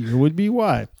would be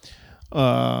why.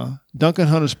 Duncan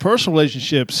Hunter's personal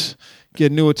relationships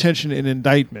get new attention in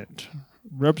indictment.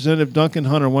 Representative Duncan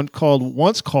Hunter once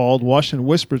called Washington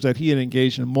Whispers that he had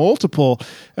engaged in multiple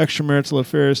extramarital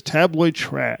affairs tabloid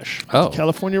trash. Oh. The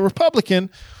California Republican,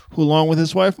 who along with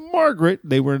his wife Margaret,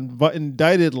 they were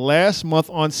indicted last month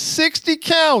on 60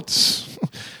 counts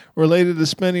related to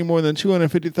spending more than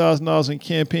 $250,000 in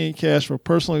campaign cash for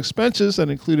personal expenses that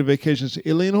included vacations to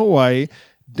Italy and Hawaii,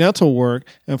 dental work,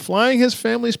 and flying his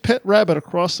family's pet rabbit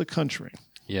across the country.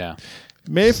 Yeah.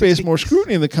 May face more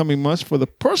scrutiny in the coming months for the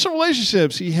personal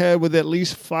relationships he had with at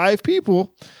least 5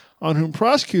 people on whom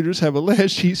prosecutors have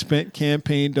alleged he spent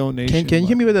campaign donations. Can you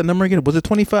hear me with that number again? Was it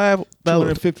 $25?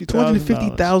 $250,000.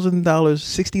 $250,000,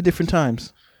 60 different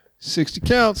times. 60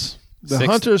 counts. The 60.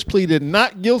 Hunters pleaded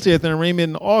not guilty at their arraignment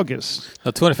in August.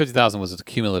 No, 250,000 was the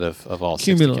cumulative of all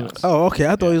 60 Cumulative. counts. Oh, okay.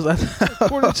 I thought it was.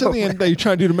 According to the end, you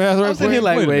trying to do the math right? I was sitting here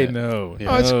like, Wait a wait, minute. no.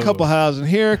 Yeah. Oh, it's a couple thousand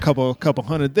here, a couple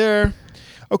hundred there.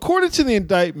 According to the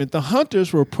indictment, the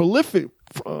Hunters were prolific.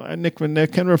 Nick can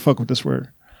never fuck with this word.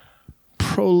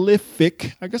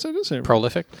 Prolific. I guess I did say it right.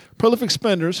 Prolific? Prolific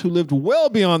spenders who lived well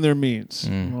beyond their means.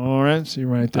 All right, see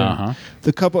right there. Uh-huh.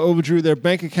 The couple overdrew their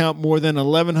bank account more than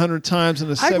 1,100 times in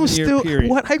a How you 7-year period.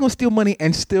 What? How you gonna steal money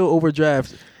and still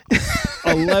overdraft?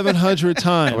 1,100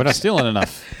 times We're not stealing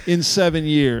enough. in 7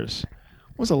 years.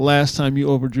 When's the last time you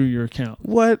overdrew your account?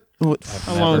 What?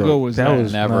 How long ago was that?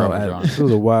 was Never overdrawn. It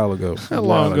was a while ago. How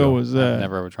long ago was that? I've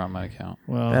never overdrawn my account.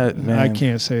 Well, Man. I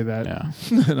can't say that. Yeah.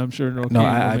 And I'm sure no. No,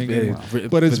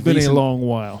 but it's been a long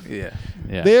while. Yeah.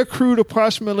 Yeah. They accrued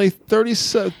approximately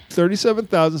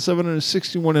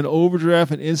 37,761 in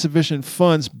overdraft and insufficient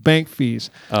funds bank fees.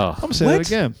 Oh. I'm going to say that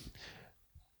again.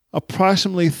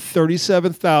 Approximately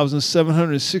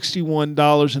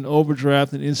 $37,761 in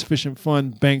overdraft and insufficient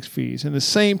fund bank fees. In the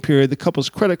same period, the couple's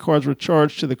credit cards were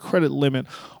charged to the credit limit,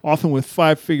 often with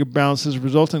five-figure balances,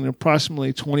 resulting in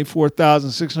approximately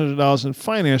 $24,600 in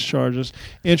finance charges,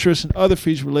 interest, and other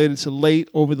fees related to late,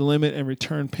 over the limit, and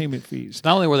return payment fees.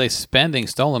 Not only were they spending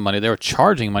stolen money, they were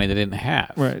charging money they didn't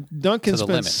have. Right. Duncan To the spent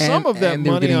limit. some of that And they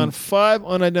were money getting- on 5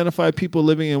 unidentified people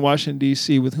living in Washington,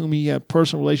 D.C., with whom he had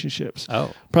personal relationships.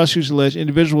 Oh. Prosecutors allege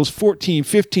individuals 14,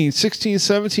 15, 16,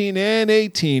 17, and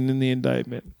 18 in the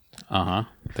indictment. Uh-huh.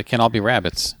 They can't all be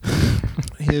rabbits.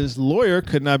 His lawyer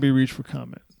could not be reached for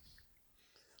comment.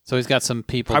 So he's got some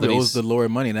people Probably that owes he's... the lawyer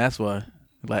money. That's why.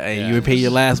 Like, hey, Yeah. you didn't pay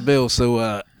your last bill, so you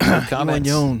on comments.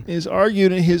 your own. His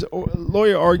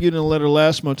lawyer argued in a letter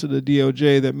last month to the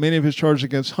DOJ that many of his charges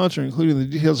against Hunter, including the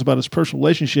details about his personal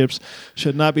relationships,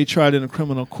 should not be tried in a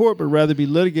criminal court, but rather be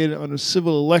litigated under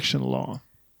civil election law.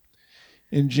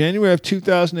 In January of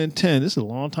 2010, this is a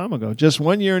long time ago, just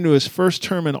 1 year into his first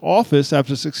term in office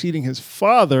after succeeding his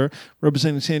father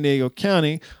representing San Diego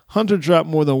County, Hunter dropped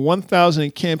more than $1,000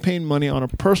 in campaign money on a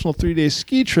personal 3-day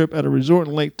ski trip at a resort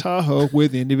in Lake Tahoe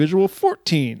with individual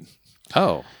 14.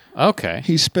 Oh, okay.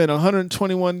 He spent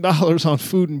 $121 on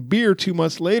food and beer 2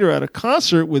 months later at a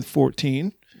concert with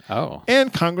 14 Oh,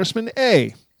 and Congressman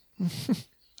A.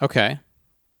 okay.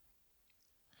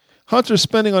 Hunter's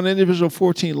spending on individual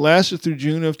 14 lasted through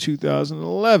June of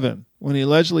 2011, when he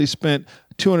allegedly spent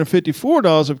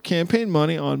 $254 of campaign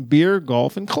money on beer,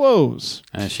 golf, and clothes.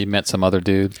 And she met some other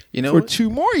dude. You know For what? 2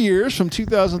 more years, from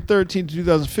 2013 to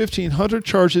 2015, Hunter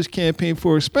charged his campaign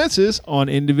for expenses on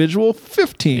individual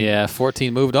 15. Yeah,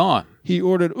 14 moved on. He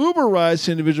ordered Uber rides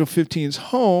to individual 15's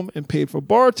home and paid for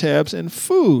bar tabs and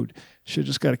food. Should have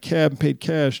just got a cab and paid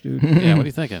cash, dude. Yeah, what are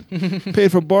you thinking?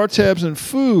 Paid for bar tabs and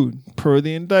food, per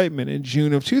the indictment. In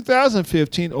June of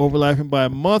 2015, overlapping by a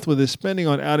month with his spending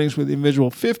on outings with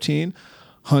individual 15,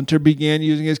 Hunter began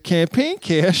using his campaign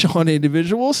cash on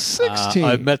individual 16.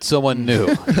 I met someone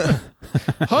new.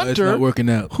 It's Hunter, not working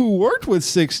out. who worked with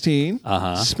 16,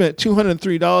 spent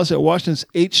 $203 at Washington's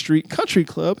H Street Country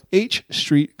Club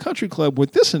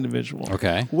with this individual,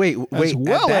 Okay. Wait, as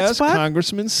well at that as spot?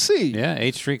 Congressman C. Yeah,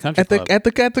 H Street Country at the Club. at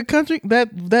the country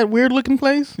that weird looking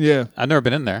place. Yeah. I've never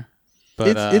been in there.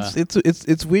 But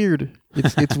It's weird.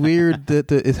 It's weird that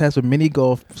it has a mini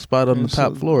golf spot on the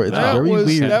top floor. It's very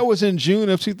weird. That was in June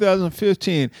of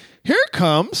 2015. Here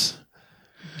comes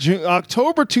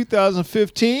October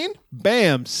 2015.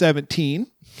 Bam, 17.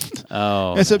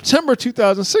 oh, And September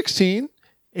 2016,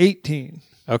 18.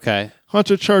 okay.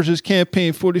 Hunter charged his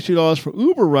campaign $42 for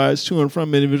Uber rides to and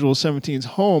from individual 17's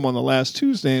home on the last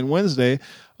Tuesday and Wednesday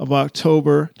of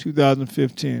October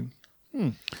 2015.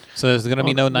 So there's going to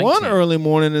be no 19. One early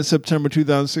morning in September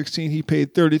 2016, he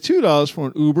paid $32 for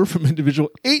an Uber from individual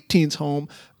 18's home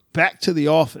back to the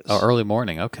office. Oh, early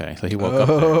morning. Okay. So he woke up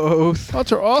there. Oh,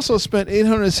 Hunter also spent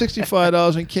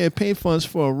 $865 in campaign funds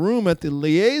for a room at the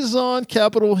Liaison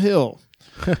Capitol Hill.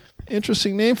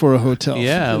 Interesting name for a hotel.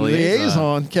 Yeah, The Liaison.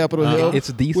 Liaison Capitol Hill. It's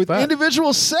the with spot.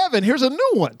 individual 7. Here's a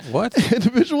new one. What?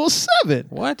 Individual 7.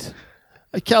 What?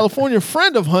 A California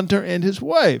friend of Hunter and his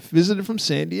wife visited from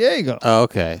San Diego. Oh,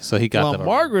 okay. So he got While them.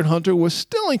 Margaret Hunter was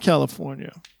still in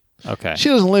California. Okay. She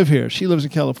doesn't live here. She lives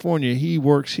in California. He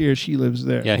works here. She lives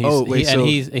there. Yeah, Oh, wait, so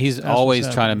he's always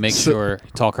what's trying to happening. make sure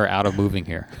talk her out of moving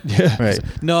here. Yeah. right.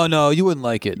 No, you wouldn't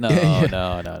like it. No,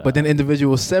 no. But then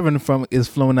individual 7 is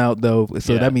flown out though,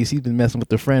 so Yeah. that means he's been messing with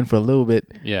the friend for a little bit.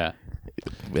 Yeah,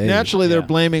 Hey, Naturally, they're Yeah.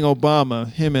 blaming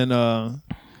Obama, him and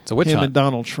it's a witch him and hunt.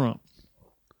 Donald Trump.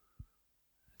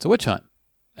 It's a witch hunt.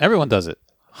 Everyone does it.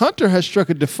 Hunter has struck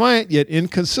a defiant yet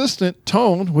inconsistent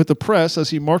tone with the press as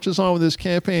he marches on with his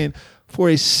campaign for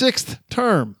a 6th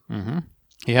term.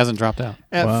 He hasn't dropped out.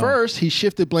 At Wow. first, he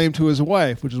shifted blame to his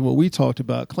wife, which is what we talked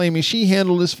about, claiming she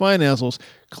handled his financials.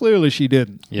 Clearly, she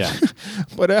didn't. Yeah.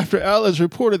 But after outlets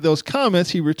reported those comments,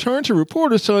 he returned to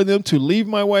reporters telling them to leave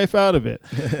my wife out of it.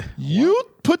 You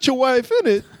put your wife in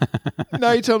it.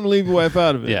 Now you tell them to leave your wife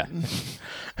out of it. Yeah.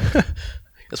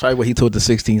 That's probably what he told the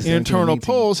 16th. Internal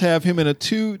polls have him in a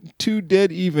two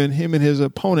dead even. Him and his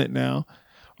opponent now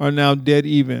are now dead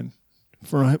even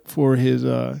for his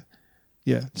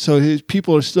So his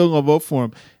people are still going to vote for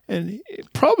him. And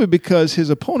probably because his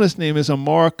opponent's name is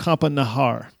Amar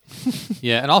Kampanahar.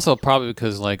 Yeah, and also probably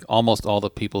because like almost all the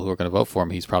people who are going to vote for him,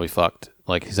 he's probably fucked.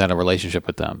 Like he's had a relationship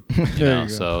with them. You There know? you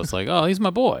go. So it's like, oh, he's my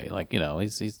boy. Like, you know, he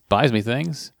buys me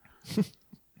things,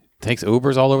 takes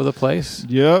Ubers all over the place.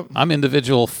 Yep. I'm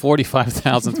individual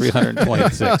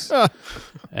 45,326,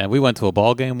 and we went to a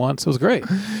ball game once. It was great.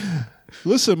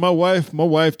 Listen, my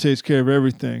wife takes care of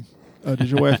everything. Did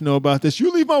your wife know about this?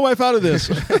 You leave my wife out of this.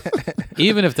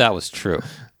 Even if that was true,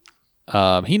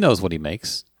 he knows what he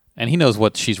makes, and he knows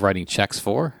what she's writing checks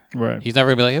for. Right. He's never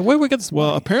gonna be like, hey, where we get this? Well,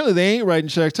 money? apparently they ain't writing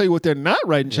checks. Tell you what they're not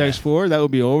writing checks for. That would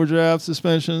be overdraft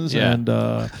suspensions Yeah.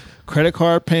 and credit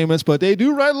card payments. But they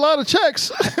do write a lot of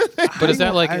checks. But is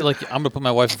that like I'm gonna put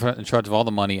my wife in charge of all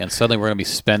the money, and suddenly we're gonna be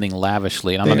spending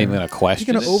lavishly, and I'm not even gonna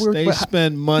question You're it? gonna They but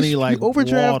spend money you like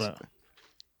overdraft? water.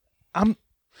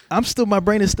 I'm still, my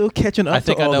brain is still catching up. I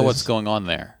think to I all know this. what's going on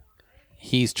there.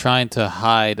 He's trying to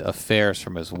hide affairs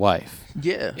from his wife.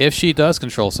 Yeah. If she does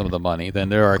control some of the money, then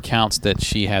there are accounts that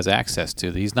she has access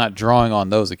to. He's not drawing on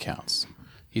those accounts.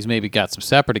 He's maybe got some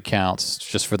separate accounts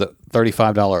just for the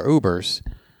 $35 Ubers,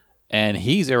 and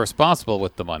he's irresponsible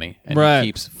with the money, and Right. he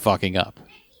keeps fucking up,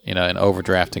 you know, and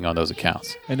overdrafting on those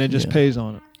accounts. And then just pays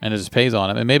on it. And it just pays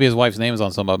on him. And maybe his wife's name is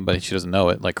on some of them, but she doesn't know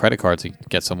it. Like credit cards, you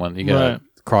get you get Right. a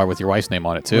card with your wife's name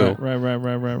on it too.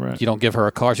 Right. You don't give her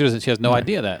a card. She has no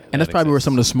idea that. And that's probably where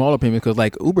some of the smaller payments, because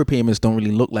like Uber payments don't really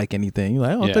look like anything. You're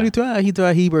like, oh, Yeah.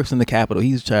 32. He works in the Capitol.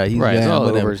 He's Right, it's down, all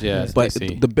whatever. Ubers, yeah, it's But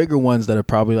DC. the bigger ones that are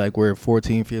probably like where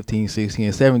 14, 15, 16,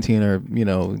 and 17 are, you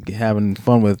know, having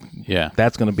fun with. Yeah.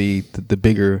 That's going to be the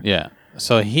bigger. Yeah.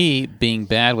 So he, being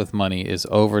bad with money, is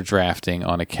overdrafting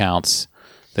on accounts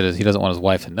that he doesn't want his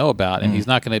wife to know about, and he's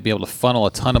not going to be able to funnel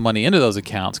a ton of money into those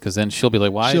accounts because then she'll be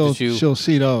like, "Why did you She'll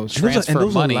see those. And those are- transfer those are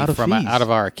a money lot of from fees. out of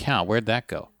our account? Where'd that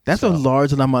go?" That's a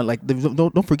large amount. Like,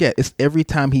 don't forget, it's every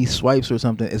time he swipes or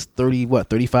something, it's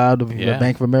 35 of Yeah.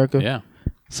 Bank of America. Yeah.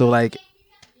 So like,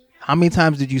 how many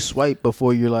times did you swipe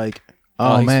before you're like,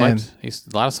 oh he man, swipes. He's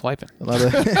a lot of swiping. a lot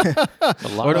of. A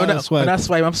lot Or of not, swipe. not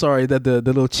swipe. I'm sorry. That the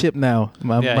little chip now.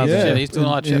 Yeah, he's doing a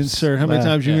lot of chips. Insert. How many Wow.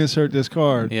 times you Yeah. insert this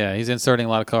card? Yeah, he's inserting a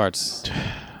lot of cards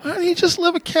Why don't you just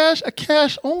live a cash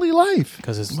only life?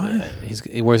 because where's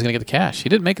he going to get the cash? He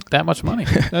didn't make that much money.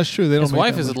 That's true. They don't. His make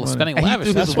wife that is much money. spending And he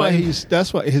lavishly. threw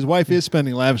That's why his wife is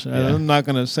spending lavishly. Yeah. I'm not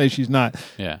going to say she's not.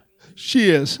 Yeah. She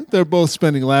is. They're both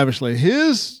spending lavishly.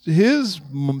 His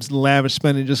lavish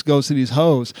spending just goes to these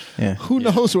hoes. Yeah. Who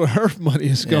knows where her money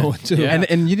is going to? Yeah.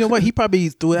 And you know what? He probably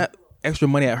threw that extra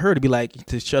money at her to be like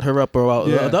to shut her up or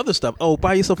Yeah. the other stuff. Oh,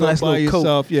 buy yourself a Go nice buy little coat.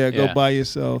 yourself. Yeah, Yeah. go buy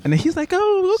yourself. And then he's like,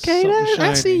 oh, okay, Something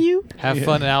I see shiny. you. Have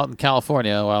fun out in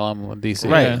California while I'm in DC.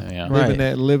 Right. Yeah.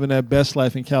 Right. Living that best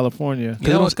life in California. You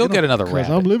know, let's go get another Because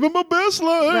rabbit. I'm living my best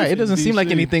life. Right. It doesn't in seem like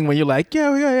DC. anything when you're like,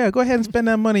 yeah, go ahead and spend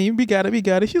that money. We got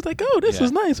it. She's like, oh, this Yeah.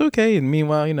 is nice. Okay. And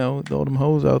meanwhile, you know, all them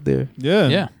hoes out there. Yeah.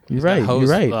 Yeah. You're He's got right. hoes,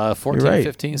 You're right. 14, You're right.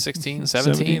 15, 16,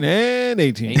 17 17, and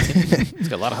 18. 18. He's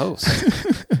got a lot of hoes.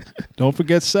 Don't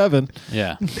forget 7.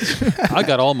 Yeah. I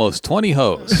got almost 20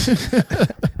 hoes.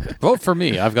 Vote for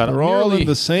me. I've got They're all nearly, in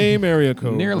the same area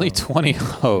code. nearly 20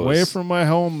 hoes. Away from my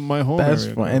home That's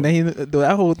area fun. code. And then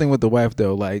that whole thing with the wife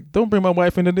though, like, don't bring my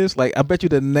wife into this. Like, I bet you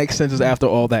the next sentence after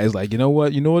all that is like, you know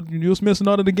what you was missing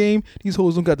out of the game. These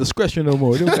hoes don't got discretion no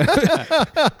more. They don't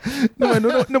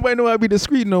got- nobody know how to be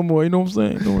discreet no more. You know what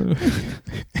I'm saying?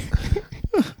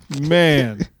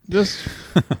 Man, just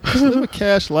live a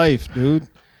cash life, dude.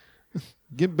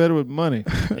 Get better with money.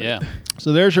 Yeah.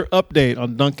 So there's your update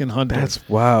on Duncan Hunter. That's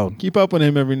wild. Keep up with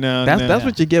him every now and then. That's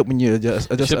what you get when you just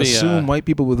Should be, assume white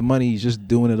people with money is just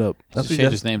doing it up. That's Should what you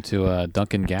change his name to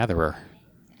Duncan Gatherer.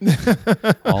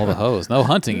 All the hoes. No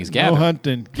hunting. He's No gathering.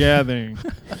 hunting, gathering.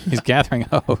 He's gathering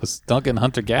hoes. Duncan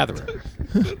Hunter Gatherer.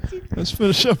 Let's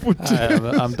finish up with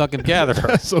I'm Duncan Gatherer.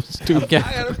 That's so stupid.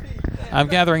 I'm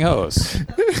gathering hoes.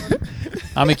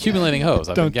 I'm accumulating hoes.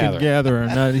 I've been Duncan gathering.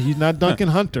 Gatherer. He's not Duncan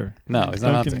Hunter. No, he's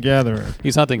not Duncan hunting. Gatherer.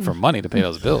 He's hunting for money to pay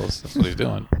those bills. That's what he's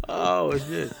doing. Oh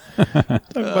shit!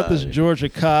 Talk about this Georgia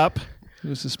cop who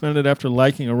was suspended after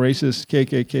liking a racist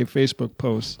KKK Facebook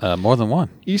post. More than one.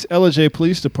 East LJ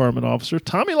Police Department officer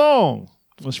Tommy Long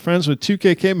was friends with 2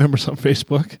 KK members on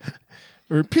Facebook.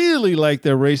 Repeatedly liked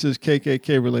their racist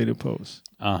KKK-related posts.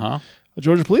 Uh-huh. A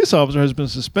Georgia police officer has been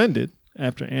suspended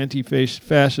after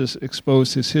anti-fascists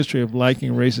exposed his history of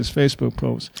liking racist Facebook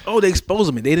posts. Oh, they exposed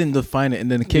him. They didn't define it and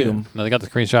then kick him. No, they got the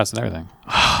screenshots and everything.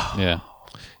 Yeah.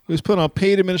 He was put on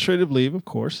paid administrative leave, of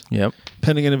course, Yep.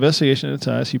 pending an investigation into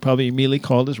ties. He probably immediately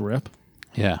called his rep.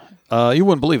 Yeah. You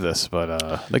wouldn't believe this, but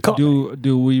they caught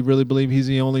Do we really believe he's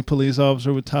the only police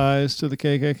officer with ties to the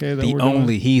KKK? That we're doing?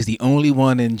 He's the only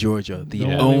one in Georgia. The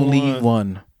Yeah. only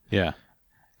one. Yeah.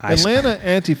 Atlanta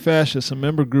anti-fascists, a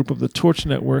member group of the Torch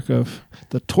Network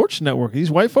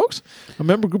these white folks, a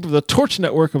member group of the Torch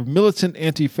Network of militant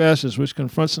anti-fascists, which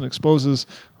confronts and exposes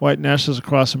white nationalists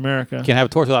across America, Can't have a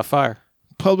torch without fire.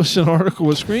 published an article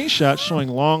with screenshots showing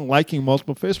Long liking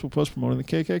multiple Facebook posts promoting the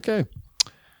KKK.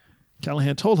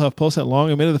 Callahan told HuffPost that Long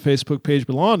admitted the Facebook page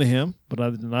belonged to him, but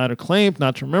either denied or claimed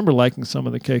not to remember liking some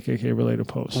of the KKK-related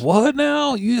posts. What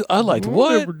now? I liked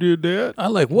I never did that. I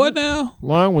like what now?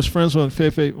 Long was friends with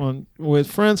friends on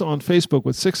Facebook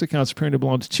with 6 accounts appearing to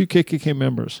belong to 2 KKK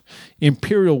members: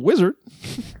 Imperial Wizard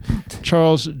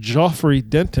Charles Joffrey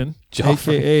Denton,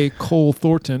 aka Cole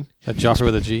Thornton. Joffrey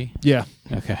with a G? Yeah,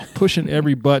 Okay. pushing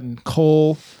every button.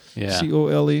 Cole, Yeah.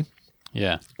 Cole,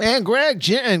 Yeah. and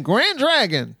and Grand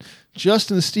Dragon.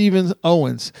 Justin Stevens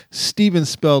Owens. Stevens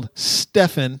spelled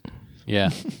Stephen. Yeah.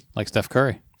 Like Steph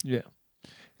Curry. Yeah.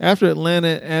 After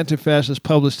Atlanta Anti-Fascist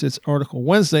published its article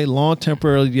Wednesday, Long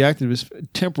temporarily deactivated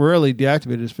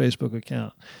his Facebook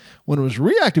account. When it was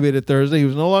reactivated Thursday, he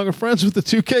was no longer friends with the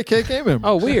 2 KKK members.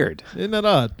 Oh, weird. Isn't that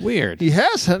odd? Weird. He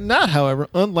has not, however,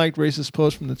 unliked racist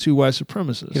posts from the 2 white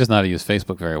supremacists. He does not use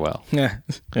Facebook very well. Yeah.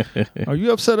 Are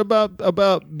you upset about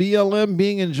BLM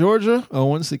being in Georgia?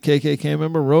 Owens, the KKK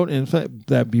member, wrote, in fact,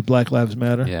 that'd be Black Lives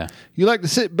Matter. Yeah. You like to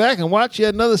sit back and watch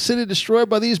yet another city destroyed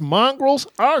by these mongrels?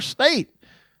 Our state.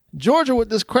 Georgia with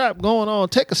this crap going on.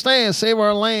 Take a stand. Save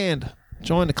our land.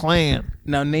 Join the Klan.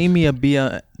 Now name me a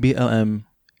BLM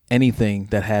anything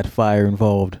that had fire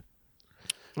involved.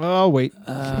 Oh, wait.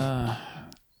 I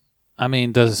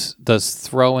mean, does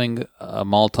throwing a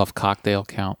Molotov cocktail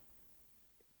count?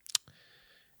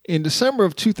 In December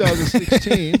of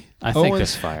 2016, I think Owens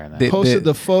there's fire in that. posted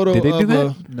the photo did they do of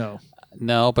that? no.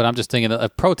 No, but I'm just thinking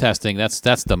of protesting. That's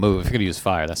the move. If you're going to use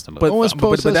fire, that's the move. But, Owens but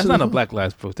posted that's not to- a Black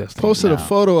Lives protest. Posted No. a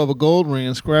photo of a gold ring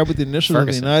inscribed with the initials of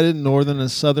the Ferguson. United Northern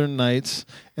and Southern Knights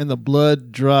and the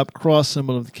blood drop cross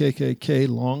symbol of the KKK.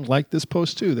 Long like this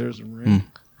post too. There's a ring,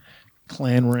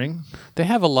 Klan ring. They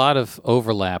have a lot of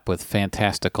overlap with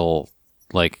fantastical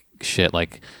like shit.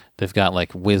 Like they've got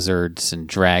like wizards and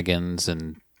dragons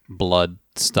and blood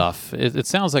stuff. It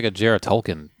sounds like a Jared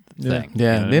Tolkien thing.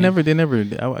 Yeah, You know what they I mean? never.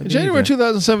 In January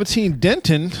 2017,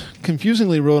 Denton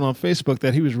confusingly wrote on Facebook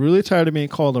that he was really tired of being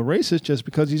called a racist just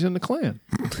because he's in the Klan.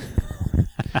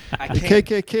 The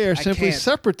KKK are simply can't.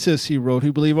 separatists, he wrote,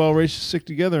 who believe all races stick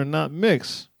together and not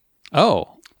mix.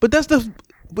 Oh, But that's the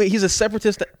wait. He's a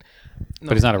separatist.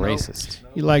 but he's not a racist.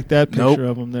 He liked that picture Nope.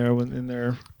 of him there in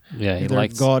their, Yeah, he their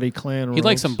likes gaudy Klan he liked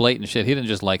robes. some blatant shit. He didn't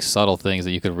just like subtle things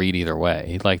that you could read either way.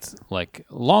 He liked like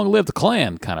 "Long live the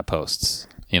Klan" kind of posts.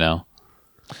 You know.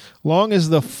 Long is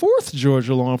the 4th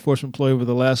Georgia law enforcement employee over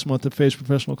the last month to face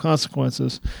professional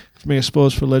consequences for being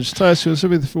exposed for alleged ties to a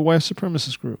specifically for white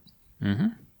supremacist group.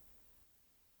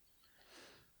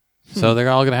 So they're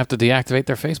all going to have to deactivate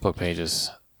their Facebook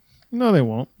pages. No, they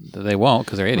won't. They won't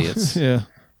because they're idiots. Yeah.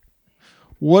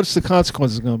 What's the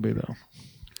consequences going to be, though?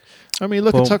 I mean,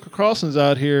 look Well- at Tucker Carlson's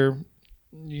out here,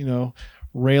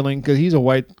 railing because he's a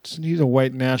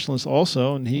white nationalist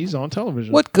also, and he's on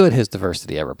television. What good has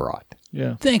diversity ever brought?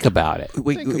 Yeah. Think about it.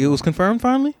 Wait, it was confirmed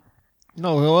finally.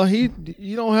 No, well, you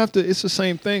don't have to. It's the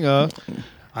same thing.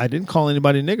 I didn't call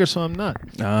anybody nigger, so I'm not.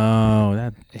 Oh,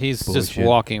 that He's just Bullshit.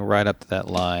 walking right up to that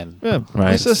line. Yeah,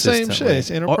 Right. it's the same Consistently.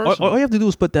 shit. It's all interpersonal. you have to do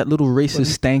is put that little racist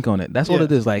stank on it. That's all Yeah.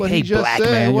 it is. Like, But hey, he just black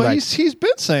said, man. Well, You're like, he's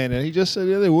been saying it. He just said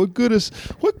the other day, what good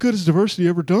has diversity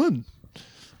ever done,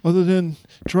 other than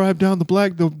drive down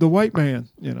the white man?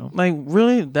 like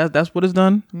really? That's what it's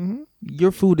done. Mm-hmm.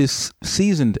 Your food is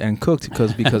seasoned and cooked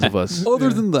because of us, Other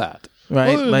than that,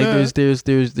 right? Other than Like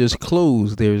that- there's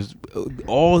clothes. There's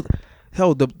all.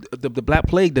 Hell, the Black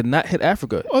Plague did not hit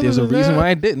Africa. Other There's a than reason that- why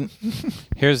it didn't.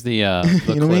 here's the You know clip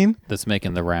what I mean? that's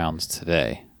making the rounds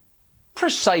today.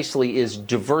 Precisely is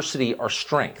diversity our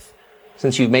strength?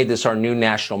 Since you've made this our new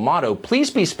national motto, please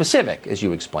be specific as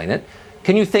you explain it.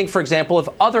 Can you think, for example, of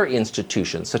other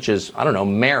institutions such as,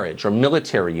 marriage or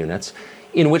military units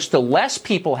in which the less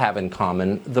people have in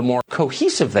common, the more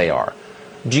cohesive they are?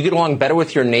 Do you get along better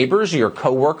with your neighbors or your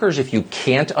coworkers if you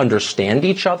can't understand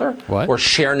each other What? or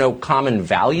share no common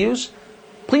values?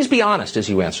 Please be honest as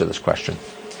you answer this question.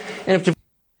 And if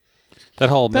That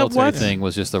whole military what? thing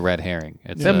was just a red herring.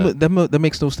 It's That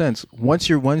makes no sense. Once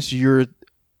you're,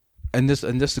 and this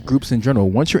the groups in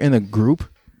general. Once you're in a group,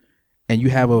 and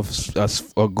you have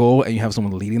a goal, and you have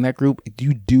someone leading that group,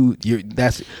 you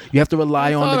have to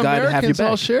rely on the guy to have your Americans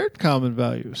all back. shared common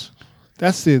values.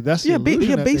 That's the illusion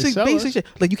that they sell us. basic shit.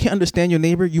 Like you can't understand your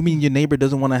neighbor. You mean your neighbor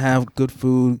doesn't want to have good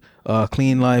food,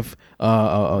 clean life,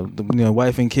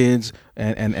 wife and kids,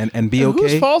 and be And okay.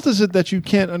 whose fault is it that you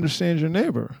can't understand your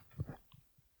neighbor?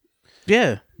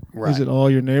 Yeah. Is it all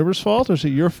your neighbor's fault, or is it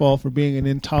your fault for being an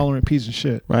intolerant piece of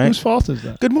shit? Right. Whose fault is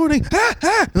that? Good morning.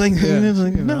 Like, it's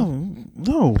like,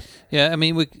 no. Yeah, I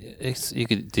mean, you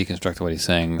could deconstruct what he's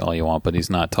saying all you want, but he's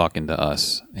not talking to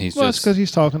us. He's Well, that's just because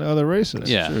he's talking to other races.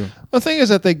 yeah. The thing is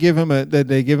that they give him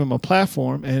a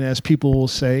platform, and as people will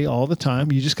say all the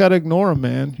time, you just got to ignore him,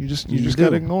 man. You just got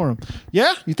to ignore him.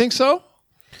 Yeah, you think so?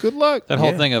 Good luck. That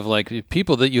whole thing of like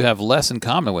people that you have less in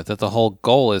common with. That the whole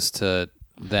goal is to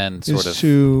then sort of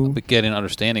to get an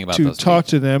understanding about to those talk people.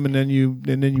 to them, and then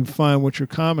you find what your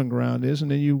common ground is,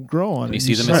 and then you grow on And it.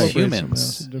 you see them as celebrate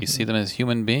humans. something else You see them as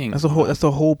human beings. That's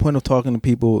the whole point of talking to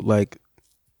people like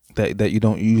that you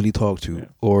don't usually talk to,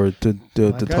 or to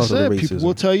Like talk I to said, the people racism.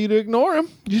 will tell you to ignore him.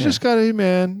 You just got to,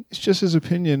 man. It's just his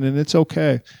opinion, and it's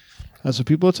okay. That's what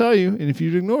people will tell you. And if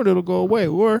you ignore it, it'll go away.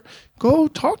 Or go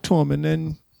talk to him, and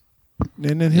then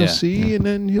he'll see, and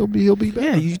then he'll be better.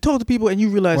 Yeah, you talk to people and you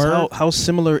realize Word. how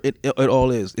similar it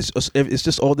all is. It's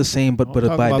just all the same, but I'm by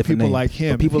talking about different people names. like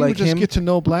him. But people if he like would just him. get to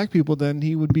know black people, then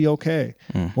he would be okay.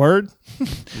 Word.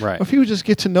 Right. If he would just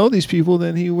get to know these people,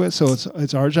 then he would. So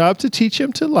it's our job to teach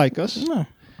him to like us, No.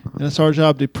 and it's our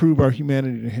job to prove our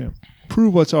humanity to him.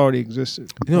 Prove what's already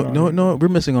existed. No, we're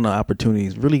missing on the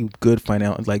opportunities. Really good find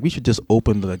out. Like we should just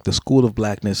open the School of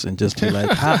Blackness and just be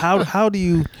like, how do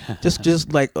you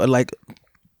just like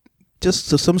just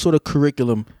some sort of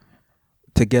curriculum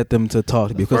to get them to talk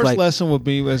to people. First Like lesson would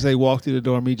be as they walk through the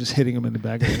door, me just hitting them in the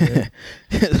back of the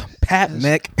head. pat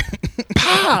neck.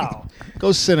 Pow!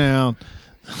 Go sit down.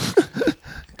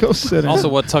 Go sit down. Also,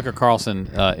 what Tucker Carlson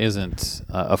isn't,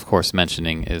 of course,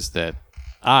 mentioning is that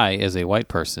I, as a white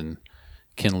person,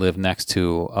 can live next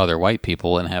to other white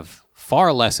people and have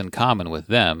far less in common with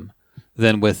them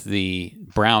than with the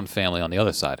brown family on the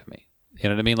other side of me. You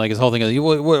know what I mean? Like his whole thing is,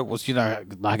 you're not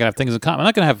going to have things in common. I'm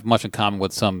not going to have much in common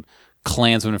with some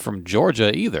Klansman from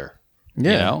Georgia either.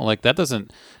 Yeah. You know, like that's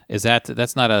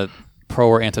not a pro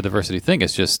or anti-diversity thing.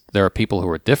 It's just there are people who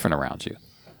are different around you.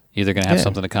 You're either going to have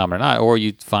something in common or not, or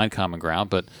you find common ground.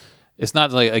 But it's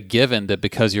not like a given that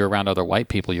because you're around other white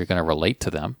people, you're going to relate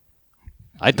to them.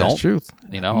 I don't. That's truth.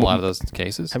 You know, a lot of those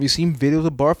cases. Have you seen videos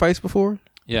of bar fights before?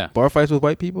 Yeah. Bar fights with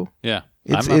white people? Yeah.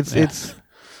 It's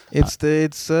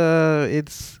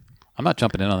I'm not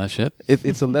jumping in on that shit.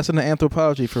 It's a lesson in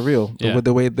anthropology for real. Yeah.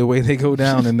 The way they go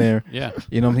down in there. Yeah.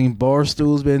 You know what I mean? Bar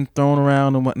stools been thrown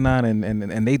around and whatnot,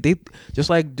 and they just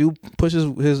like dude pushes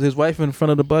his wife in front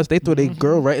of the bus. They throw their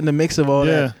girl right in the mix of all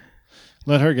that.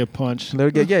 Let her get punched. Let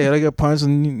her get punched,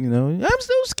 and you know, I'm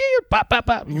so scared. Pop, pop,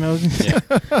 pop. You know. Yeah.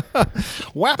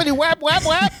 Whappity whap whap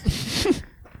whap.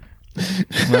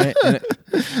 Right.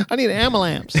 I need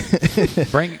ambulance.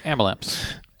 Bring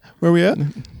ambulance. Where we at?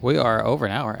 We are over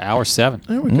an hour. Hour 7.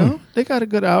 There we go. They got a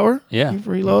good hour. Yeah. You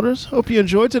freeloaders. Hope you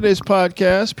enjoyed today's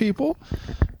podcast, people.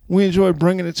 We enjoyed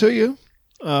bringing it to you.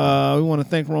 We want to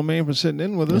thank Romaine for sitting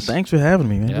in with us. Thanks for having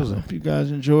me, man. Yeah. It Hope you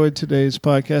guys enjoyed today's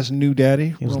podcast. New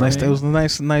Daddy. was nice. It was a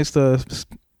nice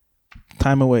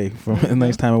time away from a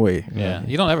nice time away. Yeah.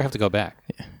 You don't ever have to go back.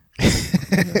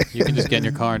 You can just get in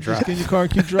your car and drive. Get in your car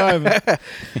and keep driving.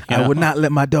 I would not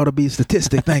let my daughter be a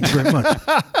statistic. Thanks very much.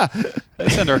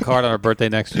 Send her a card on her birthday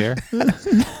next year.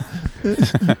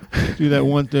 Do that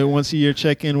once a year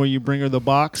check-in where you bring her the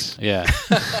box. Yeah.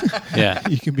 Yeah.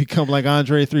 You can become like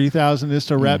Andre 3000 is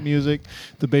to rap music,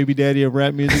 the baby daddy of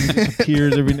rap music. He just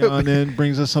appears every now and then,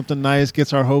 brings us something nice,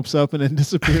 gets our hopes up, and then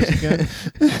disappears again.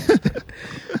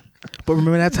 But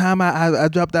remember that time I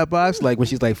dropped that box? Like when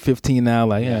she's like 15 now,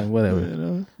 like, yeah, whatever. You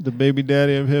know, the baby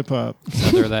daddy of hip hop.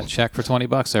 Send her that check for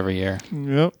 $20 every year.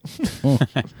 Yep.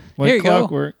 Like Here you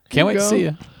clockwork. go. Can't wait Here to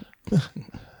you see go. you.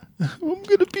 I'm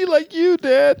gonna be like you,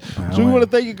 Dad. All So we right. want to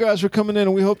thank you guys for coming in,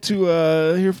 and we hope to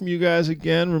hear from you guys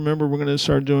again. Remember, we're gonna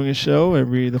start doing a show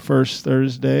the first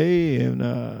Thursday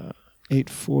and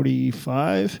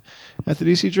 8:45 at the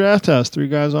DC Draft House. 3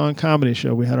 Guys On Comedy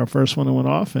Show. We had our first one that went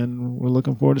off, and we're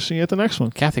looking forward to seeing you at the next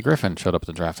one. Kathy Griffin showed up at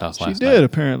the draft house She last did night.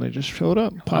 apparently. Just showed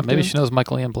up. Popped Maybe in. she knows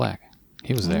Michael Ian Black.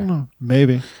 He was I don't there. know.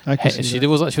 Maybe I can see She that.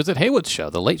 was at Haywood's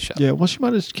show, the late show. Yeah, well, she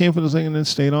might have came for the thing and then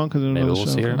stayed on because Maybe we'll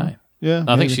see her tonight. Yeah, I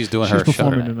think maybe. she's doing her show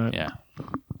performing tonight. Yeah.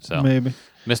 So Maybe.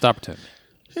 missed opportunity.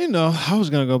 You know, I was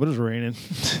gonna go, but it was raining.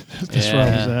 That's where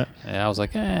I was at. Yeah, I was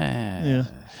like, Yeah.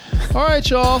 All right,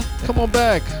 y'all. Come on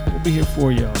back. We'll be here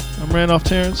for y'all. I'm Randolph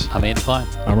Terrence. I'm Andy Klein.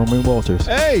 I'm Romaine Walters.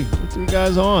 Hey, the 3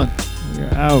 Guys On. We're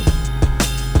out.